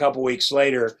himself a couple weeks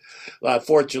later,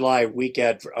 4th of July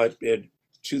weekend in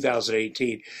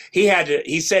 2018.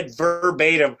 He said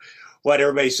verbatim what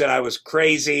everybody said. I was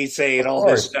crazy saying all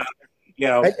this stuff.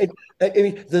 I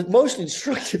mean, the most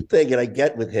instructive thing, and I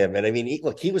get with him, and I mean,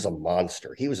 he was a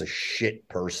monster. He was a shit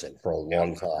person for a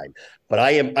long time. But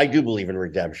I do believe in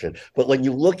redemption. But when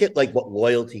you look at like what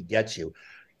loyalty gets you,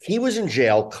 he was in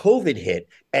jail, COVID hit,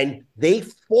 and they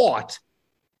fought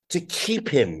to keep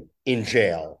him in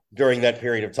jail during that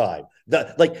period of time.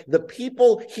 The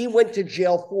people he went to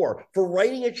jail for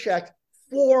writing a check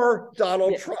for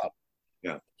Donald Trump.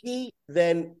 Yeah.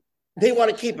 They want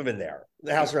to keep him in there,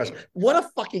 the house arrest. What a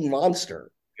fucking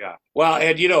monster. Yeah. Well,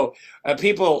 and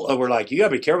people were like, you got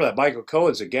to be careful that Michael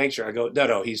Cohen's a gangster. I go,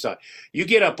 no, he's not. You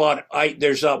get up on,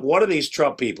 there's not one of these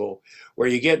Trump people where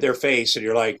you get in their face and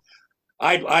you're like,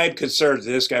 I'm concerned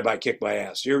that this guy might kick my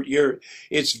ass.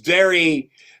 It's very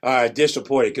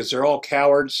disappointing because they're all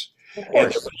cowards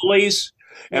and bullies.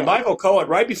 And Michael Cohen,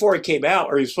 right before he came out,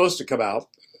 or he was supposed to come out,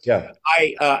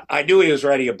 I knew he was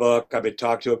writing a book. I've been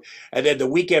talking to him. And then the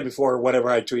weekend before, whatever,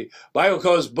 I tweet, Michael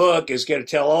Cohen's book is going to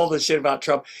tell all this shit about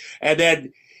Trump. And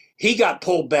then he got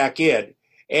pulled back in.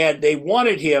 And they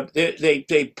wanted him.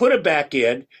 They put him back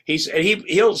in.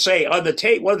 He'll say on the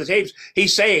tape, one of the tapes,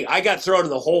 he's saying, "I got thrown in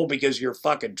the hole because of your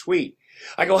fucking tweet."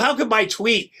 I go, "How could my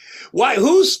tweet? Why?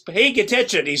 Who's paying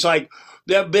attention?" He's like,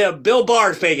 "Bill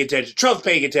Barr's paying attention. Trump's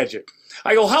paying attention."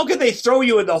 I go, "How could they throw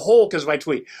you in the hole because of my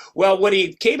tweet?" Well, when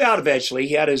he came out eventually,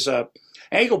 he had his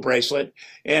ankle bracelet,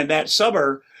 and that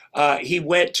summer he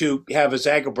went to have his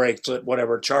ankle bracelet,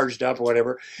 whatever, charged up or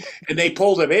whatever, and they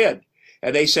pulled him in.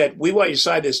 And they said, we want you to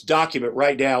sign this document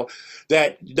right now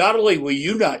that not only will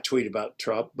you not tweet about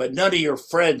Trump, but none of your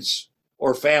friends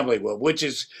or family will, which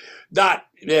is not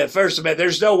First Amendment.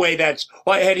 There's no way that's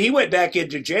why. And he went back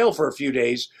into jail for a few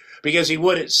days because he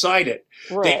wouldn't sign it.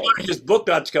 Right. They wanted his book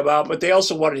not to come out, but they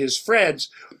also wanted his friends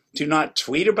to not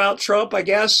tweet about Trump, I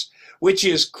guess, which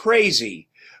is crazy.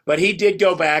 But he did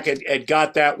go back and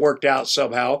got that worked out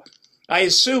somehow. I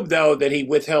assume, though, that he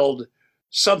withheld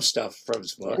some stuff from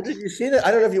his book. Did you see that?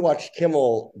 I don't know if you watched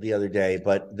Kimmel the other day,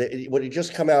 but what had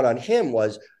just come out on him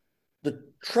was the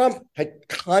Trump had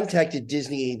contacted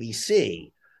Disney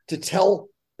ABC to tell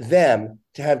them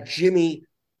to have Jimmy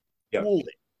fooled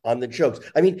on the jokes.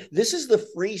 I mean, this is the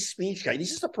free speech guy.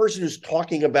 This is the person who's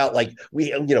talking about like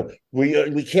we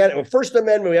can't First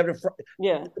Amendment. We have to.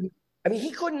 I mean,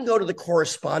 he couldn't go to the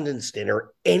Correspondents'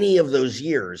 Dinner any of those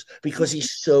years because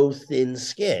he's so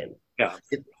thin-skinned. Yeah.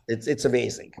 It's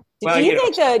amazing. Do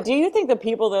you think the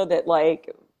people though that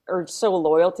like are so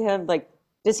loyal to him, like,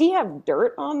 does he have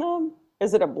dirt on them?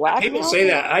 Is it a blackmail? People say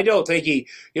that. I don't think he,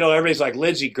 everybody's like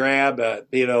Lindsey Graham,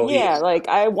 Yeah, like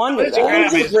I wonder Lindsey that.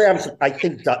 Graham Lindsey Graham's, I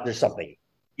think there's something.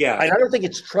 yeah. I don't think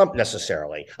it's Trump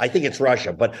necessarily. I think it's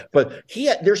Russia, but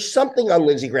there's something on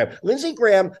Lindsey Graham. Lindsey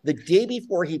Graham, the day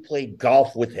before he played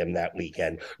golf with him that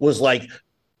weekend, was like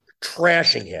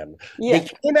trashing him. Yeah. They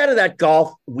came out of that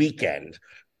golf weekend,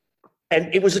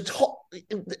 and it was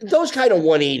those kind of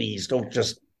 180s don't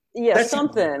just. Yeah,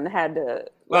 something had to.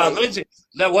 Well,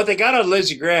 what they got on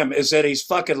Lindsey Graham is that he's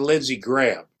fucking Lindsey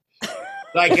Graham.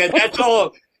 Like that's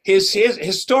all. His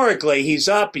historically, he's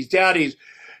up, he's down, he's,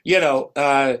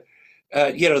 the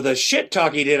shit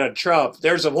talk he did on Trump.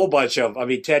 There's a whole bunch of. I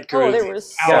mean, Ted Cruz. Oh, there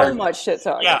was so much shit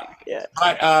talking. Yeah.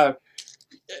 But, I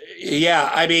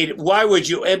mean, why would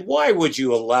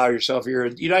you allow yourself? You're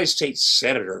a United States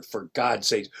senator, for God's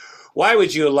sakes. Why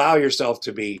would you allow yourself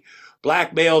to be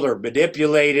blackmailed or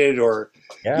manipulated or,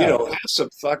 have some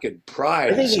fucking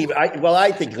pride?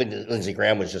 I think Lindsey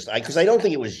Graham was just, because I don't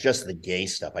think it was just the gay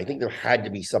stuff. I think there had to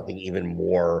be something even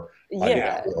more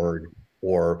untoward,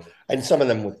 and some of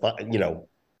them with,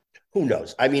 who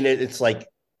knows? I mean, it's like.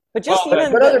 But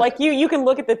you can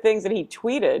look at the things that he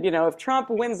tweeted. If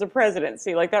Trump wins the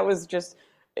presidency, like that was just,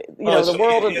 the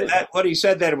world of what he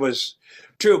said that was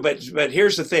true. But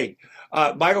here's the thing.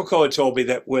 Michael Cohen told me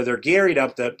that where they're gearing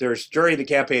up, that there's during the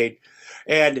campaign,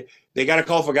 and they got a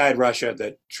call from a guy in Russia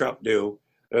that Trump knew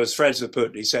that was friends with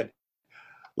Putin. He said,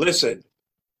 "Listen,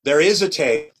 there is a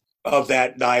tape of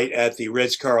that night at the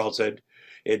Ritz-Carlton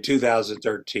in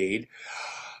 2013."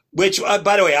 Which,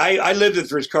 by the way, I lived at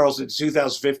Ritz-Carlton in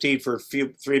 2015 for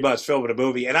 3 months filming a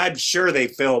movie, and I'm sure they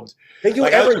filmed. They do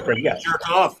everything, yes. Jerk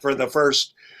off for the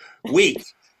first week,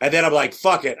 and then I'm like,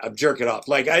 "Fuck it, I'm jerking off."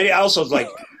 Like I also was like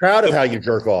proud of how you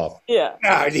jerk off. Yeah.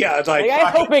 It's like I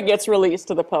hope it gets released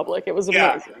to the public. It was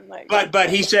amazing. Yeah. But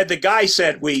he said, the guy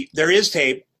said, there is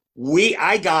tape.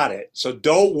 I got it, so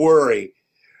don't worry.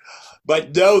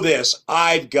 But know this,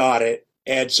 I've got it,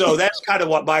 and so that's kind of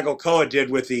what Michael Cohen did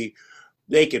with the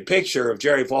naked picture of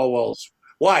Jerry Falwell's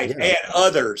wife and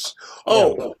others.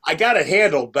 I got it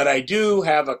handled, but I do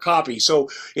have a copy. So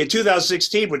in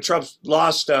 2016, when Trump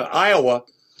lost Iowa,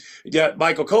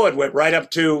 Michael Cohen went right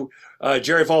up to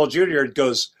Jerry Falwell Jr. and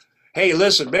goes, "Hey,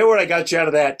 listen, remember when I got you out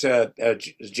of that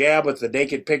jab with the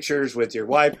naked pictures with your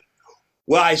wife?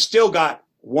 Well, I still got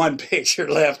one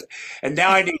picture left, and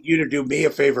now I need you to do me a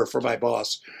favor for my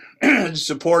boss and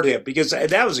support him," because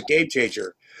that was a game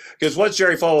changer. Because once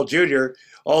Jerry Falwell Jr.,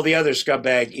 all the other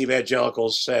scumbag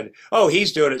evangelicals said, "Oh,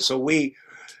 he's doing it, so we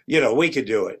could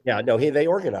do it." Yeah, no, they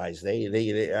organized.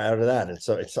 They out of that.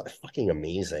 It's fucking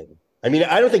amazing. I mean,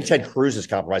 I don't think Ted Cruz is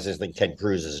compromised. I think Ted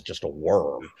Cruz is just a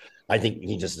worm. I think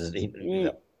he just is.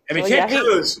 Ted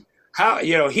Cruz,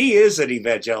 he is an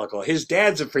evangelical. His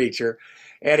dad's a preacher,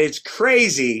 and it's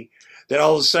crazy that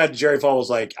all of a sudden Jerry Falwell's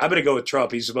like, "I'm going to go with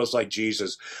Trump. He's the most like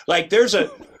Jesus." Like there's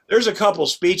a couple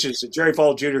speeches that Jerry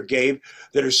Falwell Jr. gave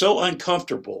that are so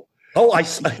uncomfortable. Oh,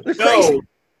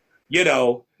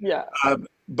 Yeah.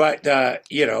 But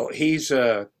he's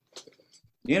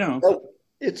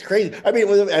it's crazy. I mean,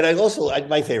 and I also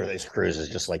my favorite is Cruz is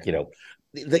just like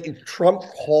Trump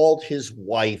called his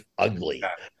wife ugly.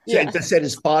 Said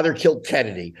his father killed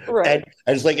Kennedy, right?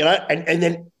 And it's like,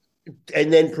 and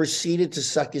then proceeded to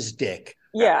suck his dick.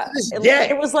 Yeah,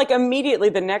 it was like immediately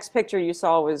the next picture you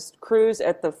saw was Cruz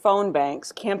at the phone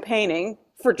banks campaigning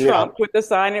for Trump with the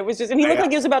sign. It was just, and he looked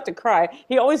like he was about to cry.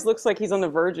 He always looks like he's on the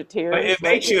verge of tears. But it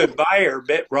makes you admire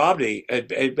Mitt Romney.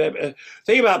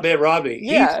 Think about Mitt Romney.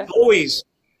 Yeah.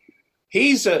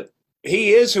 He is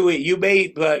who you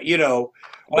made, but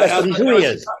That's who he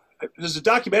is. There's a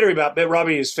documentary about Mitt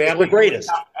Romney and his family. The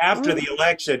greatest. After the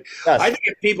election. Yes. I think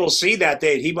if people see that,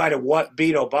 he might have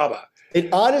beat Obama. It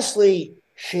honestly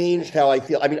changed how I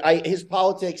feel. I mean, his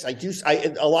politics,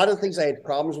 a lot of things I had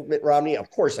problems with Mitt Romney. Of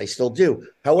course, I still do.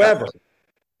 However,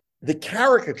 the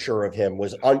caricature of him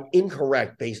was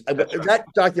incorrect. That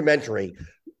documentary,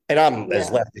 and I'm as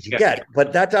left as you get,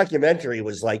 but that documentary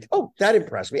was like, oh, that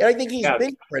impressed me. And I think he's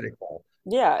been critical.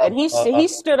 Yeah, and he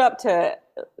stood up to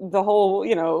the whole,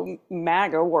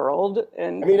 MAGA world.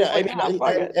 And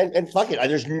fuck it.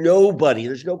 There's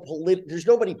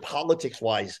nobody politics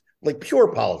wise, like pure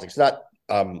politics, not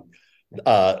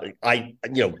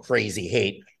crazy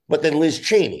hate, but then Liz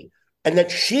Cheney, and that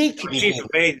she's amazing.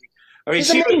 I mean,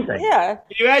 amazing. Yeah.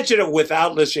 Can you imagine it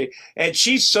without Liz Cheney? And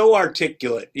she's so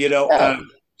articulate.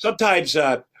 Sometimes.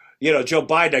 Joe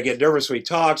Biden, I get nervous when he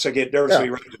talks. I get nervous when he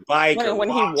rides a bike. When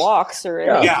he walks or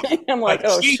anything. I'm like,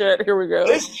 shit, here we go.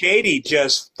 Liz Cheney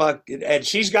just and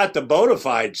she's got the bona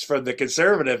fides from the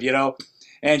conservative,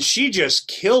 and she just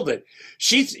killed it.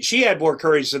 She had more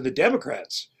courage than the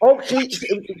Democrats. Oh, she was.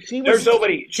 There's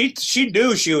nobody. She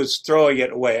knew she was throwing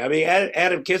it away. I mean,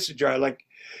 Adam Kinzinger, I like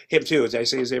him too. Did I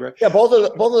say his name right? Yeah, both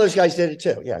of those guys did it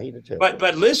too. Yeah, he did too.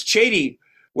 But Liz Cheney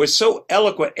was so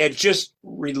eloquent and just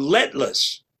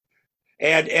relentless,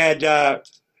 and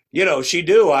you know, she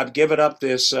knew I've given up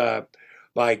this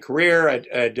my career,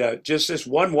 and just this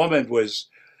one woman was.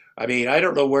 I mean, I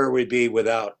don't know where we'd be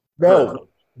without her.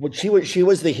 But she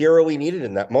was the hero we needed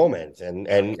in that moment,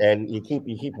 and you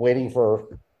keep waiting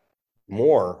for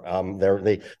more.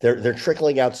 They're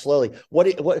trickling out slowly.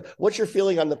 What's your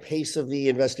feeling on the pace of the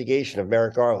investigation of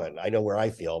Merrick Garland? I know where I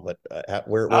feel, but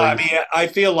where I mean, I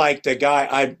feel like the guy.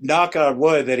 I knock on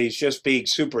wood that he's just being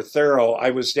super thorough.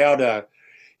 I was down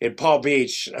in Palm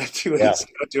Beach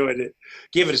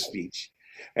giving a speech,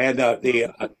 and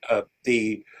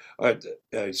the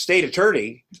state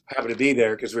attorney happened to be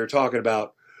there because we were talking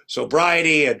about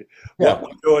sobriety and what we're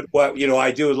doing. What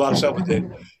I do a lot of stuff with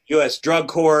the U.S. Drug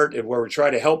Court, and where we're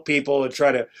trying to help people and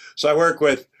So I work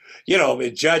with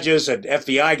judges and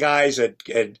FBI guys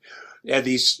and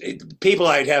these people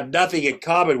I'd have nothing in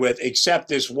common with except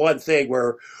this one thing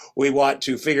where we want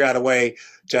to figure out a way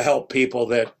to help people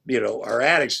that are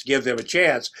addicts, to give them a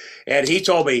chance. And he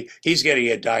told me he's getting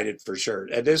indicted for sure,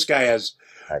 and this guy has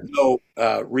no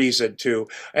reason to,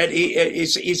 and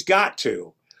he's got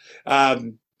to.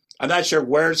 I'm not sure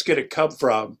where it's going to come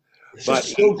from. It's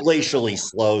just so glacially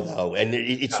slow, though, and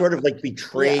it sort of like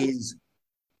betrays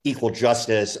equal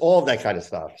justice, all of that kind of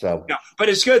stuff. So, yeah, but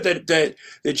it's good that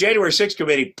the January 6th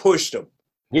committee pushed them.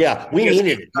 Yeah, we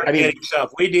needed it. I mean,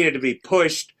 we needed to be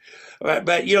pushed. But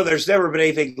there's never been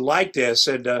anything like this,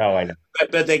 and I know.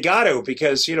 But they got to,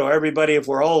 because everybody, if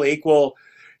we're all equal,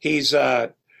 he's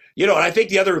and I think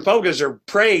the other Republicans are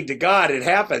praying to God it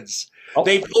happens. Oh.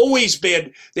 They've always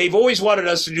wanted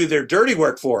us to do their dirty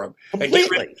work for them and get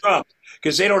rid of Trump,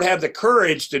 because they don't have the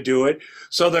courage to do it.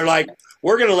 So they're like,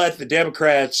 we're going to let the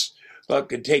Democrats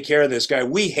fucking take care of this guy.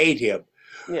 We hate him.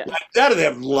 Yeah. None of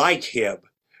them like him.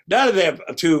 None of them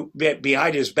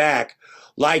behind his back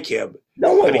like him.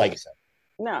 No one likes him.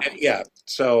 No. Yeah.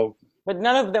 So. But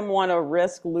none of them want to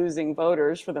risk losing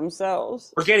voters for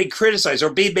themselves. Or getting criticized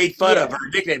or being made fun of or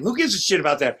nicknamed. Who gives a shit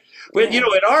about that? But, in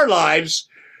our lives,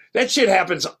 that shit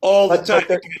happens all the time.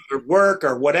 Or work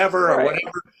or whatever or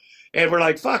whatever. And we're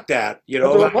like, fuck that. The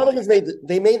Republicans made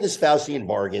this Faustian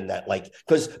bargain that,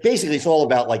 because basically it's all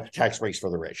about tax breaks for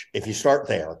the rich. If you start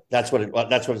there, that's what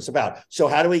it's about. So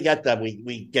how do we get them?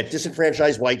 We get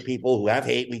disenfranchised white people who have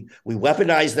hate. We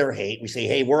weaponize their hate. We say,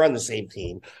 hey, we're on the same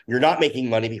team. You're not making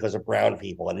money because of brown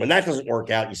people. And when that doesn't work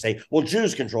out, you say, well,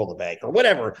 Jews control the bank or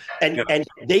whatever. And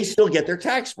they still get their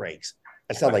tax breaks.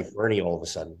 I sound like Bernie all of a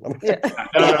sudden.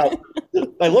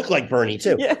 I look like Bernie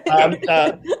too. Yeah.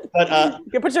 But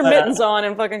you can put your mittens on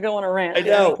and fucking go on a rant. I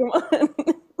know. Come on.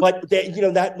 But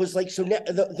that was so.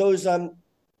 Those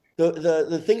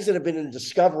the things that have been in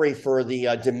discovery for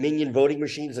the Dominion voting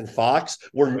machines and Fox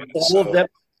were all of them.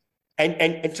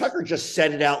 And Tucker just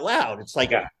said it out loud. It's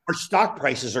like our stock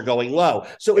prices are going low.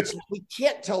 So we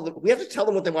can't tell them. We have to tell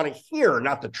them what they want to hear,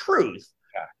 not the truth.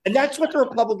 Yeah. And that's what the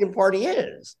Republican Party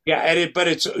is. Yeah, but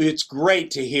it's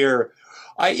great to hear.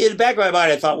 In the back of my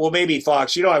mind, I thought, well, maybe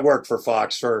Fox. I worked for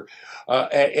Fox and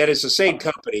it's the same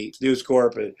company, News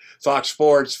Corp, and Fox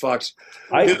Sports, Fox.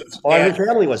 My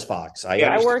family was Fox.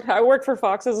 I worked for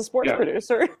Fox as a sports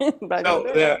producer.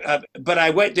 But I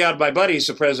went down. My buddy's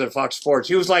the president of Fox Sports.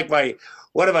 He was like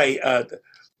one of my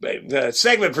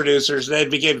segment producers, and then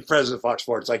became the president of Fox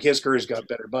Sports. Like, his career's got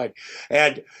better than mine.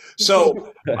 And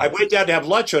so I went down to have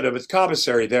lunch with him at the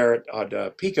commissary there on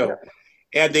Pico.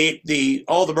 And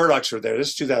all the Murdochs were there. This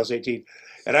is 2018.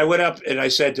 And I went up and I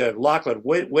said to Lachlan,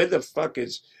 when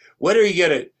are you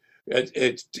going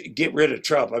to get rid of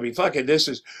Trump? I mean, fucking, this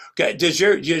is, does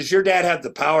your dad have the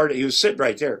power? He was sitting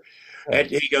right there. And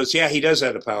he goes, yeah, he does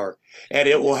have the power. And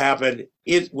it will happen.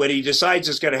 When he decides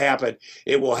it's going to happen,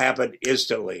 it will happen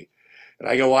instantly. And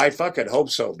I go, well, I fucking hope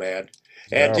so, man.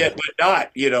 And but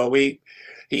not,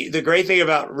 the great thing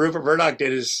about Rupert Murdoch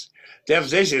did his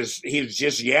deposition is he was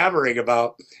just yammering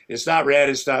about, it's not red,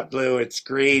 it's not blue, it's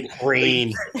green.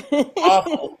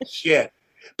 Awful shit.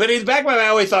 But in the back of my mind, I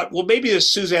always thought, well, maybe this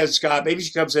Suzanne Scott, maybe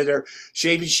she comes in there,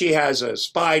 maybe she has a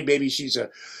spine, maybe she's a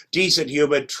decent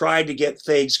human trying to get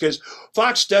things, because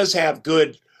Fox does have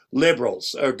good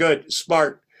liberals or good,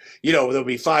 smart, there'll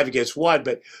be 5 against 1,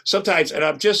 but sometimes, and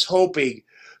I'm just hoping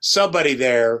somebody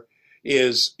there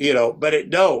is, but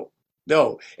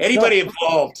no, anybody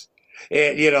involved,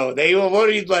 and, they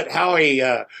won't even let Howie,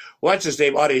 what's his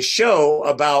name, on his show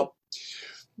about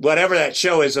whatever that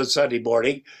show is on Sunday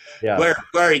morning, Yeah.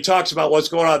 where he talks about what's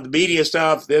going on, the media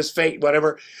stuff, this fake,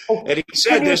 whatever. Oh, And he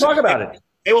said this. Talk about it.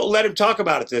 They won't let him talk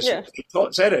about it. He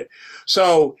said it.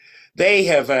 So they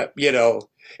have, and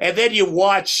then you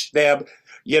watch them,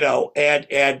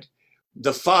 and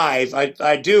the five.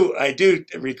 I do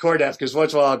record that because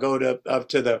once in a while I'll go up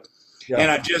to the. Yeah.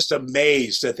 And I'm just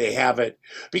amazed that they haven't,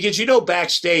 because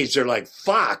backstage they're like,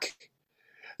 fuck,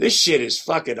 this shit is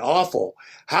fucking awful.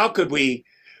 How could we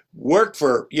work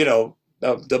for,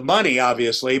 the money,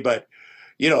 obviously, but,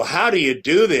 how do you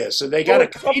do this? And they got a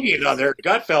comedian on there,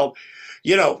 Gutfeld,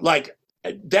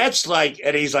 that's like,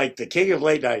 and he's like the king of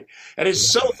late night. And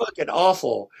it's so fucking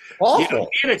awful. Being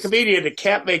a comedian that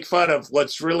can't make fun of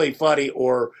what's really funny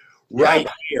or right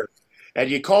here. And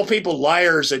you call people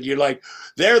liars, and you're like,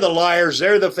 they're the liars,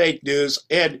 they're the fake news.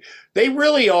 And they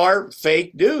really are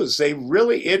fake news. It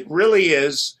really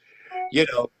is,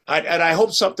 and I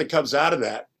hope something comes out of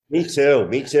that. Me too.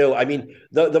 I mean,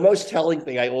 the most telling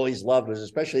thing I always loved was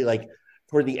especially like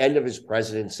toward the end of his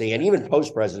presidency and even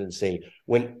post-presidency,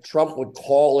 when Trump would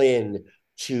call in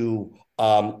to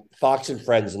Fox and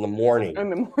Friends in the morning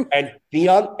and be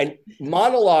on and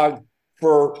monologue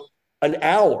for an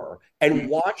hour. And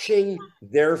watching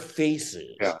their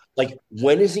faces, like,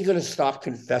 when is he going to stop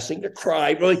confessing to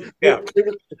crime?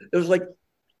 It was like,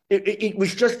 it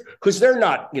was just because they're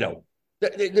not,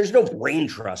 there's no brain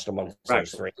trust amongst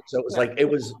those three. So it was like, it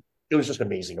was just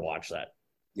amazing to watch that.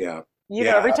 Yeah.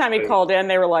 Every time he called in,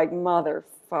 they were like,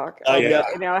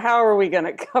 motherfucker. How are we going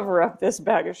to cover up this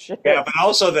bag of shit? Yeah, but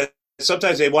also that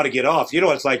sometimes they want to get off.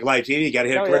 It's like live TV, you got to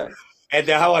hit and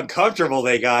how uncomfortable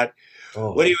they got.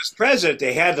 Oh. When he was president,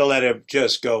 they had to let him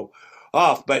just go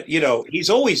off. But, he's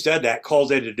always done that,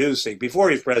 called in to do things. Before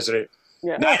he was president,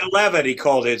 9/11, he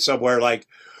called in somewhere like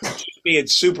being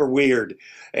super weird.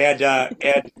 And I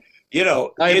have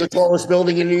the tallest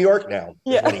building in New York now.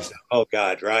 Yeah. Oh,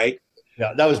 God, right?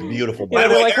 Yeah, that was beautiful. By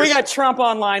the way, like, we got Trump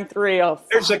on line 3. Oh,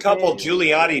 there's a couple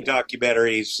Giuliani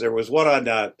documentaries. There was one on,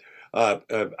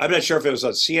 I'm not sure if it was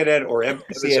on CNN or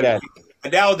CNN.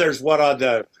 And now there's one on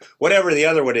the whatever the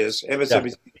other one is,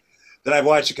 MSNBC, that I've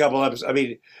watched a couple episodes. I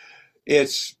mean,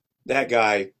 it's that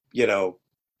guy,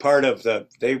 part of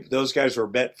those guys were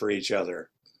meant for each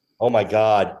other. Oh my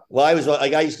God. Well,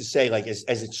 I used to say, like, as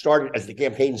the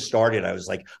campaign started, I was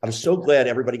like, I'm so glad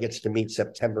everybody gets to meet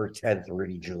September 10th,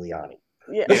 Rudy Giuliani.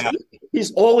 Yeah.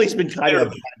 He's always been kind of a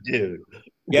bad dude.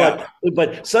 Yeah.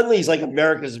 But suddenly he's like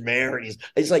America's mayor.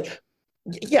 He's like,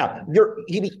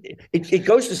 it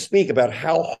goes to speak about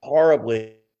how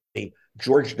horribly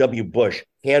George W. Bush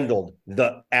handled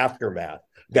the aftermath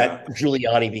that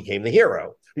Giuliani became the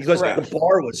hero, because the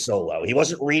bar was so low. He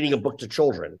wasn't reading a book to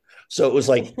children. So it was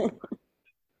like.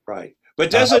 Right. But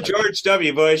doesn't George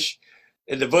W. Bush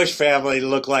and the Bush family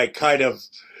look like kind of,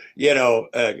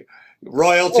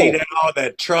 royalty now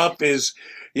that Trump is,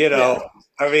 I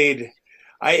mean,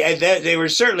 they were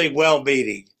certainly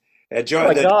well-meaning. Oh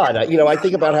my God! I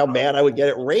think about how mad I would get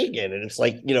at Reagan, and it's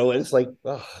like,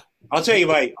 ugh. I'll tell you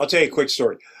a quick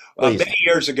story. Many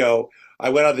years ago, I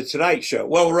went on the Tonight Show.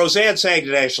 Well, Roseanne sang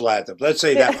the national anthem. Let's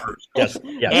say that first. Yes.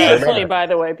 Beautifully, by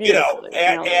the way. Beautifully.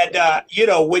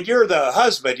 When you're the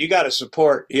husband, you got to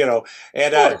support.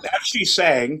 And she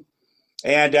sang,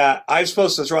 and I was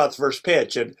supposed to throw out the first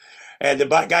pitch, and the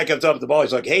guy comes up with the ball.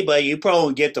 He's like, "Hey, buddy, you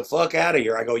probably get the fuck out of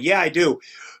here." I go, "Yeah, I do.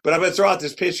 But I'm going to throw out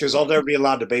this pitch because I'll never be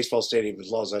allowed to baseball stadium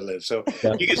as long as I live." So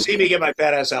you can see me get my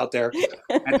fat ass out there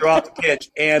and throw out the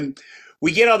pitch. And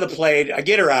we get on the plane. I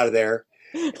get her out of there,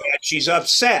 and she's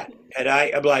upset. And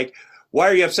I'm like, "Why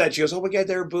are you upset?" She goes, "Oh my God,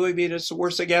 they're booing me. It's the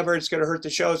worst thing ever. It's going to hurt the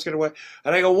show. It's going to win."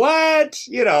 And I go, "What?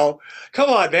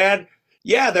 Come on, man.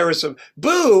 Yeah, there was some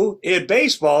boo in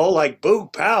baseball, like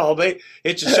boo, pal.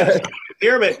 It's just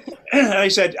endearment." And I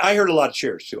said, I heard a lot of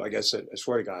cheers too. I guess I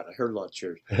swear to God, I heard a lot of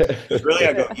cheers. Really,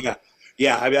 I go,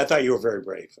 yeah. I mean, I thought you were very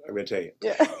brave. I'm going to tell you.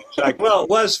 Yeah. It's like, well, it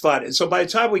was fun. And so by the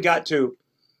time we got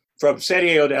from San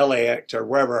Diego to LAX or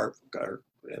wherever our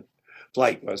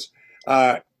flight was,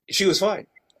 she was fine.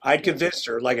 I'd convinced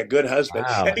her like a good husband.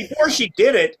 Wow. And before she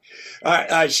did it,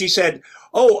 she said,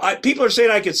 people are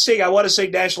saying I can sing. I want to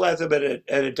sing national anthem at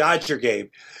a Dodger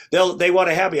game. They want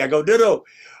to have me. I go, no,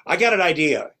 I got an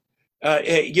idea.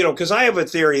 Because I have a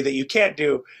theory that you can't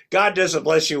do. God doesn't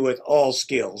bless you with all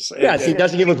skills. Yes, he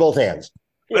doesn't give with both hands.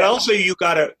 But also you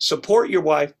got to support your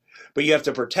wife, but you have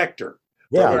to protect her.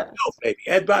 Yeah. Herself, maybe,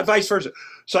 and vice versa.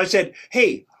 So I said,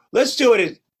 hey, let's do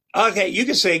it. Okay, you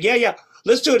can say, yeah.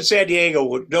 Let's do it in San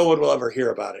Diego. No one will ever hear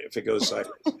about it if it goes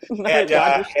sideways.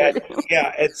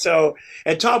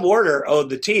 And Tom Warner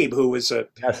owned the team, who was a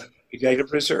executive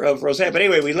producer of Roseanne. But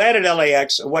anyway, we landed at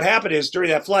LAX. What happened is during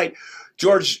that flight,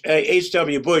 George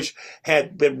H.W. Bush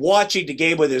had been watching the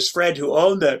game with his friend who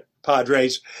owned the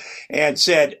Padres and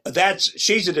said,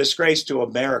 she's a disgrace to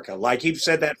America. Like he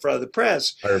said that in front of the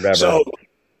press. I remember. So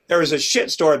there was a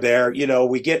shitstorm there. You know,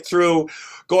 we get through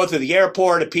going through the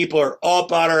airport and people are all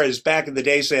about her. As back in the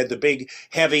days, they had the big,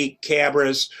 heavy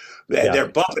cameras. And they're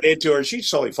bumping into her.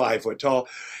 She's only 5 foot tall.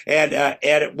 And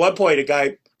at one point,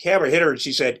 a camera hit her and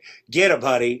she said, "Get him,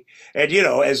 honey." And, you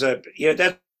know,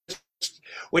 that's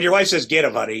when your wife says, "Get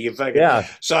him, honey," you fucking. Yeah.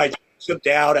 So I took them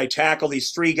down. I tackle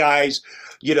these 3 guys,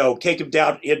 you know, take them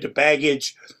down into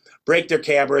baggage, break their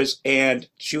cameras. And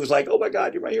she was like, "Oh my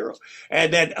God, you're my hero."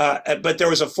 And then, but there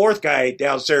was a 4th guy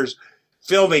downstairs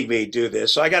filming me do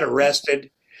this. So I got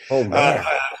arrested. Oh man!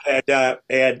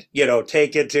 And you know,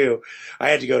 I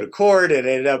had to go to court, and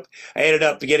I ended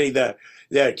up getting the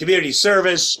community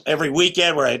service every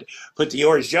weekend where I'd put the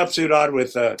orange jumpsuit on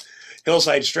with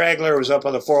Hillside Strangler. It was up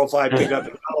on the 405 pickup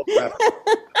in Colorado.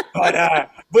 But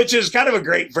which is kind of a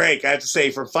great break, I have to say.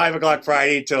 From 5 o'clock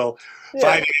Friday till 5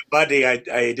 a.m. Monday,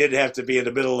 I didn't have to be in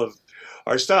the middle of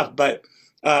our stuff. But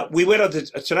we went on the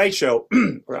Tonight Show,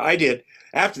 or I did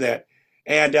after that,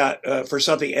 and for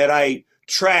something, and I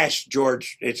trashed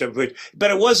George H.W. Bush, but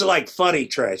it wasn't like funny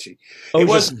trashing. Oh, it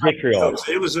wasn't vitriol.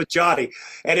 It was with Johnny,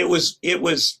 and it was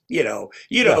you know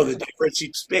the difference.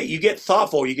 You get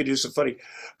thoughtful, you can do some funny,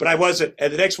 but I wasn't.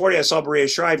 And the next morning, I saw Maria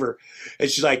Shriver, and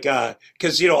she's like,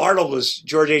 because you know Arnold was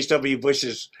George H.W.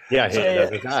 Bush's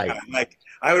guy. Like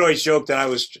I would always joke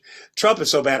that Trump is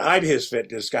so bad, I'm his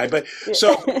fitness guy. But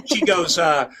so she goes,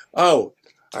 "Oh,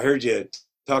 I heard you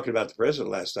talking about the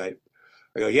president last night."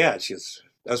 I go, "Yeah." She goes,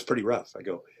 "That was pretty rough." I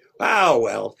go, "Wow,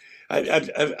 well,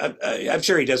 I'm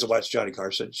sure he doesn't watch Johnny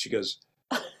Carson." She goes,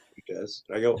 "He does."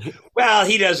 I go, "Well,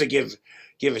 he doesn't give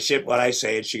a shit what I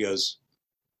say." And she goes,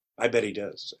 "I bet he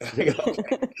does." I go,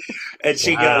 okay. And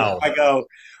she goes, I go,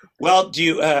 "Well, do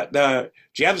you have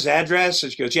his address?"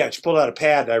 And she goes, "Yeah." She pulled out a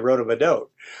pad and I wrote him a note,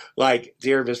 like,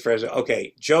 "Dear Vice President,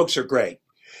 okay, jokes are great.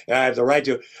 And I have the right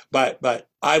to, but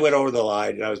I went over the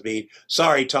line and I was mean.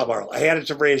 Sorry, Tom Arnold." I handed it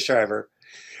to Maria Shriver.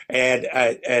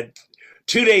 And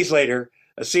 2 days later,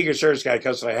 a Secret Service guy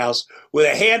comes to my house with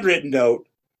a handwritten note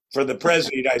from the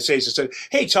President of the United States and said,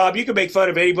 "Hey, Tom, you can make fun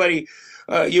of anybody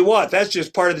you want. That's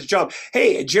just part of the job.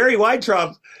 Hey, Jerry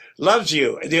Weintraub loves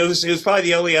you." And it was probably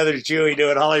the only other Jew he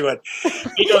knew in Hollywood.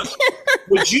 He goes,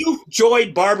 "Would you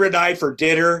join Barbara and I for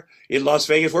dinner in Las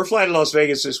Vegas? We're flying to Las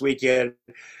Vegas this weekend."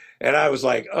 And I was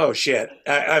like, "Oh, shit."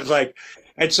 I was like,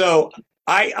 and so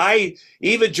I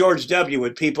even George W.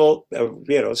 when people,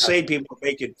 say people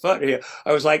making fun of him,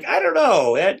 I was like, I don't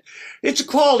know. It's a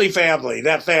quality family,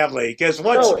 that family. Because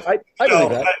once,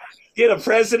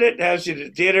 president has you to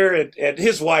dinner, and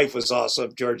his wife was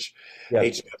awesome, George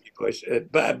H.W. Bush.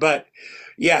 But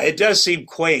yeah, it does seem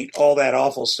quaint, all that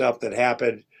awful stuff that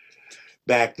happened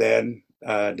back then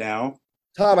now.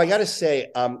 Tom, I got to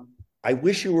say, I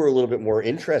wish you were a little bit more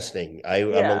interesting.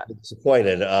 I'm a little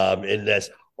disappointed in this.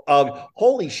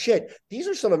 Holy shit! These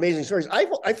are some amazing stories. I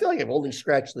feel like I've only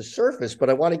scratched the surface, but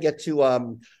I want to get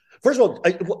to. First of all,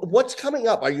 what's coming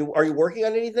up? Are you working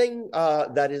on anything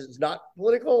that is not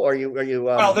political? Or are you?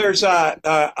 Well, there's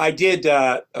I did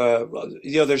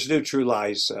there's a new True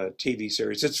Lies TV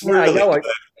series. It's really good.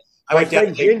 My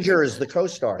friend Ginger is the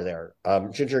co-star there.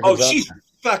 Ginger. Oh, she's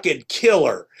fucking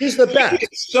killer. She's the best.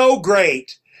 She's so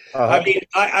great. I mean,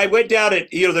 I went down at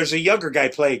there's a younger guy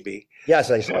playing me.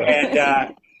 Yes, I saw that.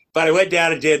 And but I went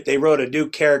down and they wrote a new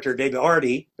character named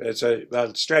Arnie. It's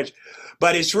a stretch.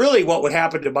 But it's really what would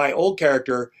happen to my old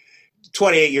character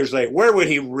 28 years later. Where would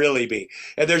he really be?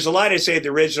 And there's a line I say in the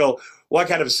original, "What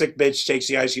kind of a sick bitch takes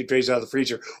the ice cube trays out of the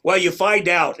freezer?" Well, you find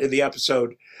out in the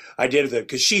episode I did with them,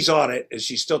 because she's on it and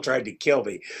she's still trying to kill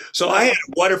me. So I had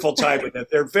a wonderful time with them.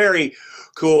 They're very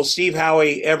cool. Steve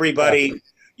Howie, everybody.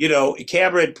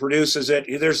 Cameron produces it.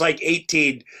 There's like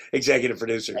 18 executive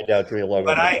producers. I know, it's really long.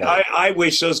 But I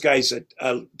wish those guys a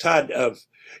ton of,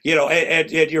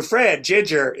 and your friend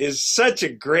Ginger is such a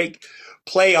great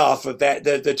playoff of that.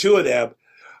 The two of them.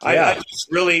 I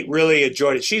just really, really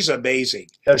enjoyed it. She's amazing.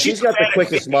 No, she's got the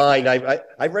quickest mind.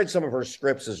 I've read some of her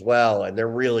scripts as well, and they're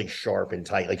really sharp and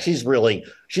tight. Like she's the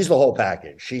whole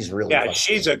package. She's really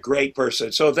she's a great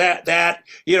person. So that I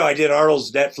did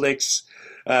Arnold's Netflix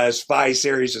spy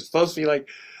series. It's supposed to be like,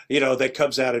 that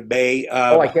comes out in May.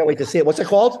 I can't wait to see it. What's it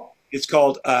called? It's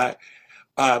called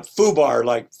FUBAR,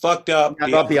 like fucked up.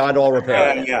 Not beyond all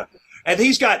repair. Yeah. And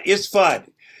it's fun.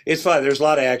 It's fun. There's a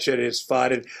lot of action. It's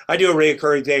fun. And I do a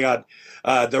recurring thing on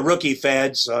the Rookie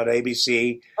Feds on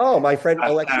ABC. Oh, my friend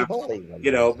Alexi Holy.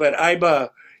 But I'm I'm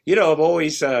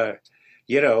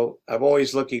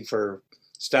always looking for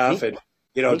stuff. And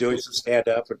doing some stand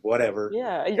up and whatever.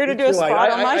 Yeah, you're going to Me do a too.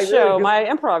 spot on my I show, really do. my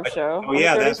improv show. Oh,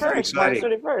 yeah, on the that's very 31st, March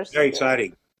exciting. 31st. Very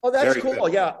exciting. Oh, that's Very cool.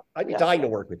 good. Yeah, I'd be Yeah. dying to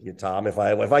work with you, Tom. If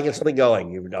I get something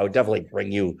going, I would definitely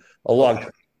bring you along.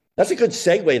 That's a good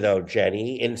segue, though,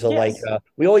 Jenny, into Yes.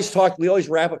 we always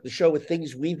wrap up the show with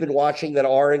things we've been watching that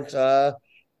aren't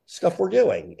stuff we're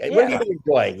doing. What have you been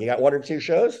enjoying? You got one or two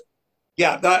shows?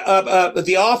 Yeah,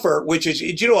 the Offer, which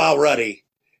is, Al Ruddy.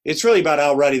 It's really about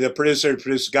Al Ruddy, the producer who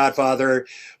produced Godfather.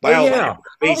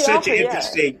 He's such an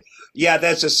interesting. Yeah,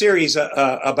 that's a series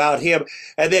about him.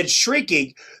 And then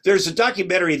Shrinking, there's a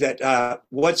documentary that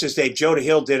what's his name, Jonah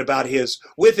Hill did about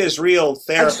with his real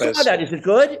therapist. I saw that. Is it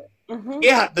good? Mm-hmm.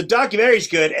 Yeah, the documentary's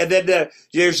good. And then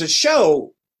there's a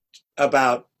show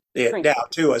about it now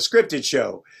too, a scripted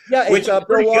show. Yeah, it's Bill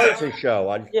Lawrence's show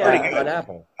on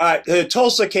Apple. The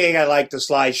Tulsa King, I like the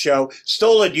Sly Show.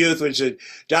 Stolen Youth, which is a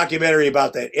documentary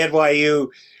about the NYU.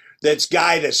 That's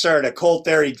guy that started a cult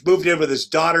there. He moved in with his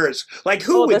daughter. It's like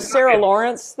who? The Sarah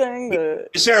Lawrence thing.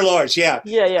 Sarah Lawrence, yeah.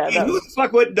 Yeah. Who the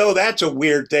fuck wouldn't know that's a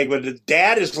weird thing when the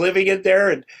dad is living in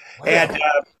there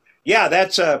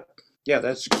that's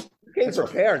Came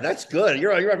prepared. That's good.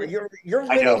 You're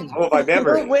winning. I know. Oh, my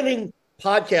memory. You're winning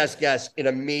podcast guests in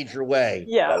a major way.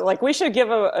 Yeah, like we should give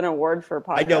an award for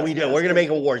podcast. I know we do. We're going to make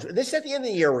awards. This at the end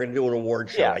of the year, we're going to do an award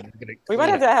show. Yeah. We might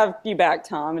have to have you back,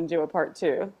 Tom, and do a part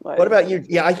 2. What about you?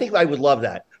 Yeah, I think I would love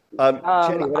that.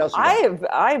 Jenny, what else?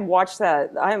 I watched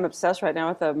that. I am obsessed right now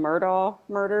with the Murdaugh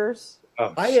murders.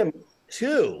 Oh. I am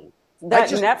too. That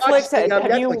Netflix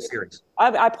series.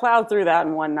 I plowed through that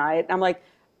in one night. I'm like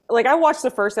I watched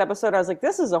the first episode. I was like,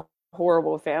 this is a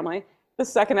horrible family. The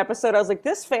second episode, I was like,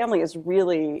 this family is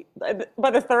really. By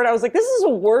the third, I was like, this is the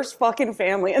worst fucking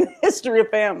family in the history of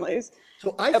families.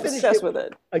 So I obsessed with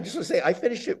it. I just want to say I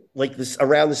finished it like this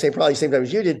around probably the same time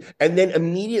as you did, and then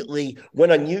immediately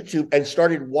went on YouTube and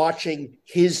started watching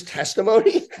his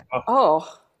testimony. Oh,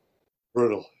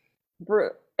 brutal.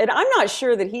 And I'm not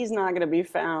sure that he's not going to be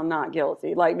found not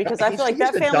guilty, because I feel like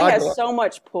that family has so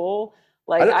much pull.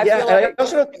 Don't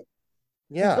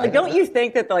you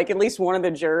think that like at least one of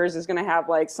the jurors is going to have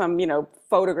like some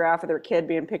photograph of their kid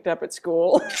being picked up at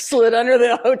school slid under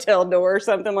the hotel door or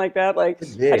something like that? Like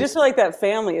I just feel like that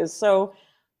family is so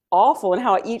awful, and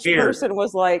how each person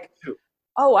was like,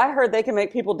 oh, I heard they can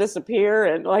make people disappear,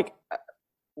 and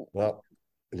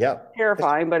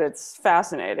terrifying, but it's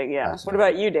fascinating. Yeah. What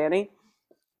about you, Danny?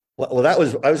 Well, you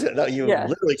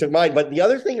literally took mine. But the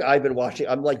other thing I've been watching,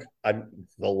 I'm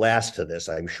the last to this,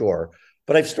 I'm sure.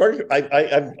 But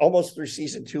I'm almost through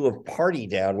season 2 of Party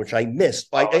Down, which I missed.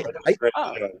 I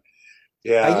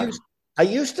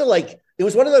used to like, it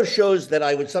was one of those shows that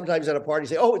I would sometimes at a party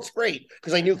say, oh, it's great,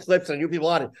 because I knew clips and I knew people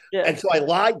on it. Yeah. And so I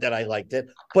lied that I liked it.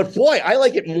 But boy, I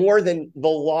like it more than the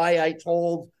lie I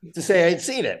told to say I had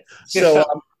seen it. So,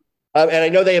 and I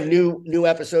know they have new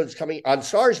episodes coming on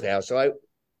Stars now. So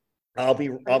I'll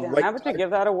have to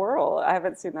give that a whirl. I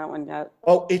haven't seen that one yet.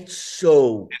 Oh, it's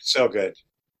so good.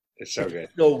 It's so good.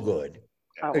 So good.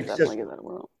 I will definitely give that a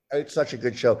whirl. It's such a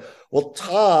good show. Well,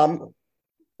 Tom,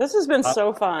 this has been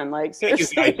so fun. Like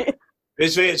seriously,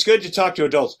 it's good to talk to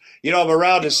adults. I'm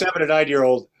around a 7 and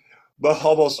 9-year-old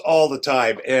almost all the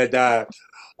time, and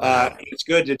it's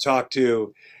good to talk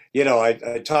to.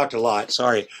 I talked a lot.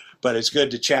 Sorry. But it's good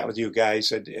to chat with you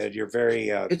guys, and you're very.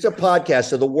 It's a podcast,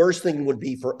 so the worst thing would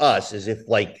be for us is if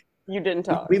you didn't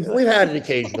talk. We've had it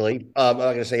occasionally. I'm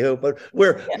not going to say who, but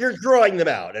you're drawing them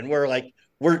out, and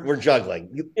we're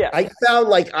juggling. I found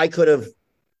like I could have.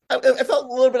 I felt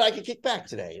a little bit I could kick back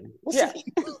today.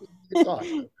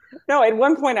 No, at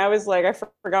one point I was like, I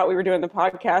forgot we were doing the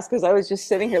podcast because I was just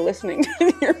sitting here listening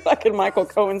to your fucking Michael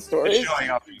Cohen stories. Showing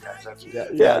up for you guys.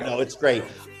 No, it's great.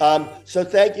 So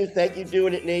thank you,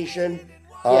 Doing It Nation.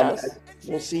 Yes.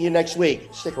 We'll see you next week.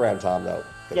 Stick around, Tom, though.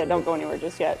 Yeah, don't go anywhere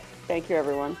just yet. Thank you,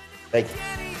 everyone. Thank you.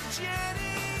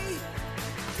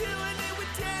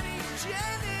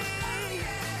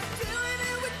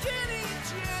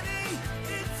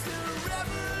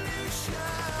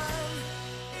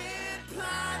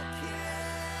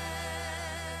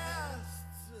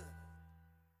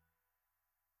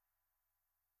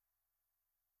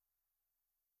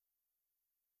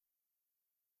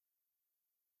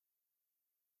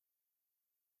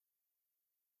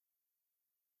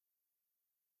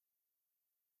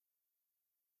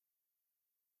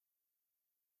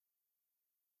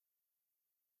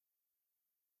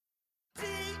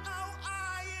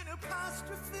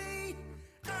 DOINAPOSTrophe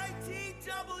ITWIT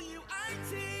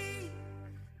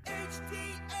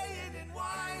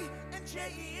HDANNY and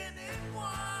JENNY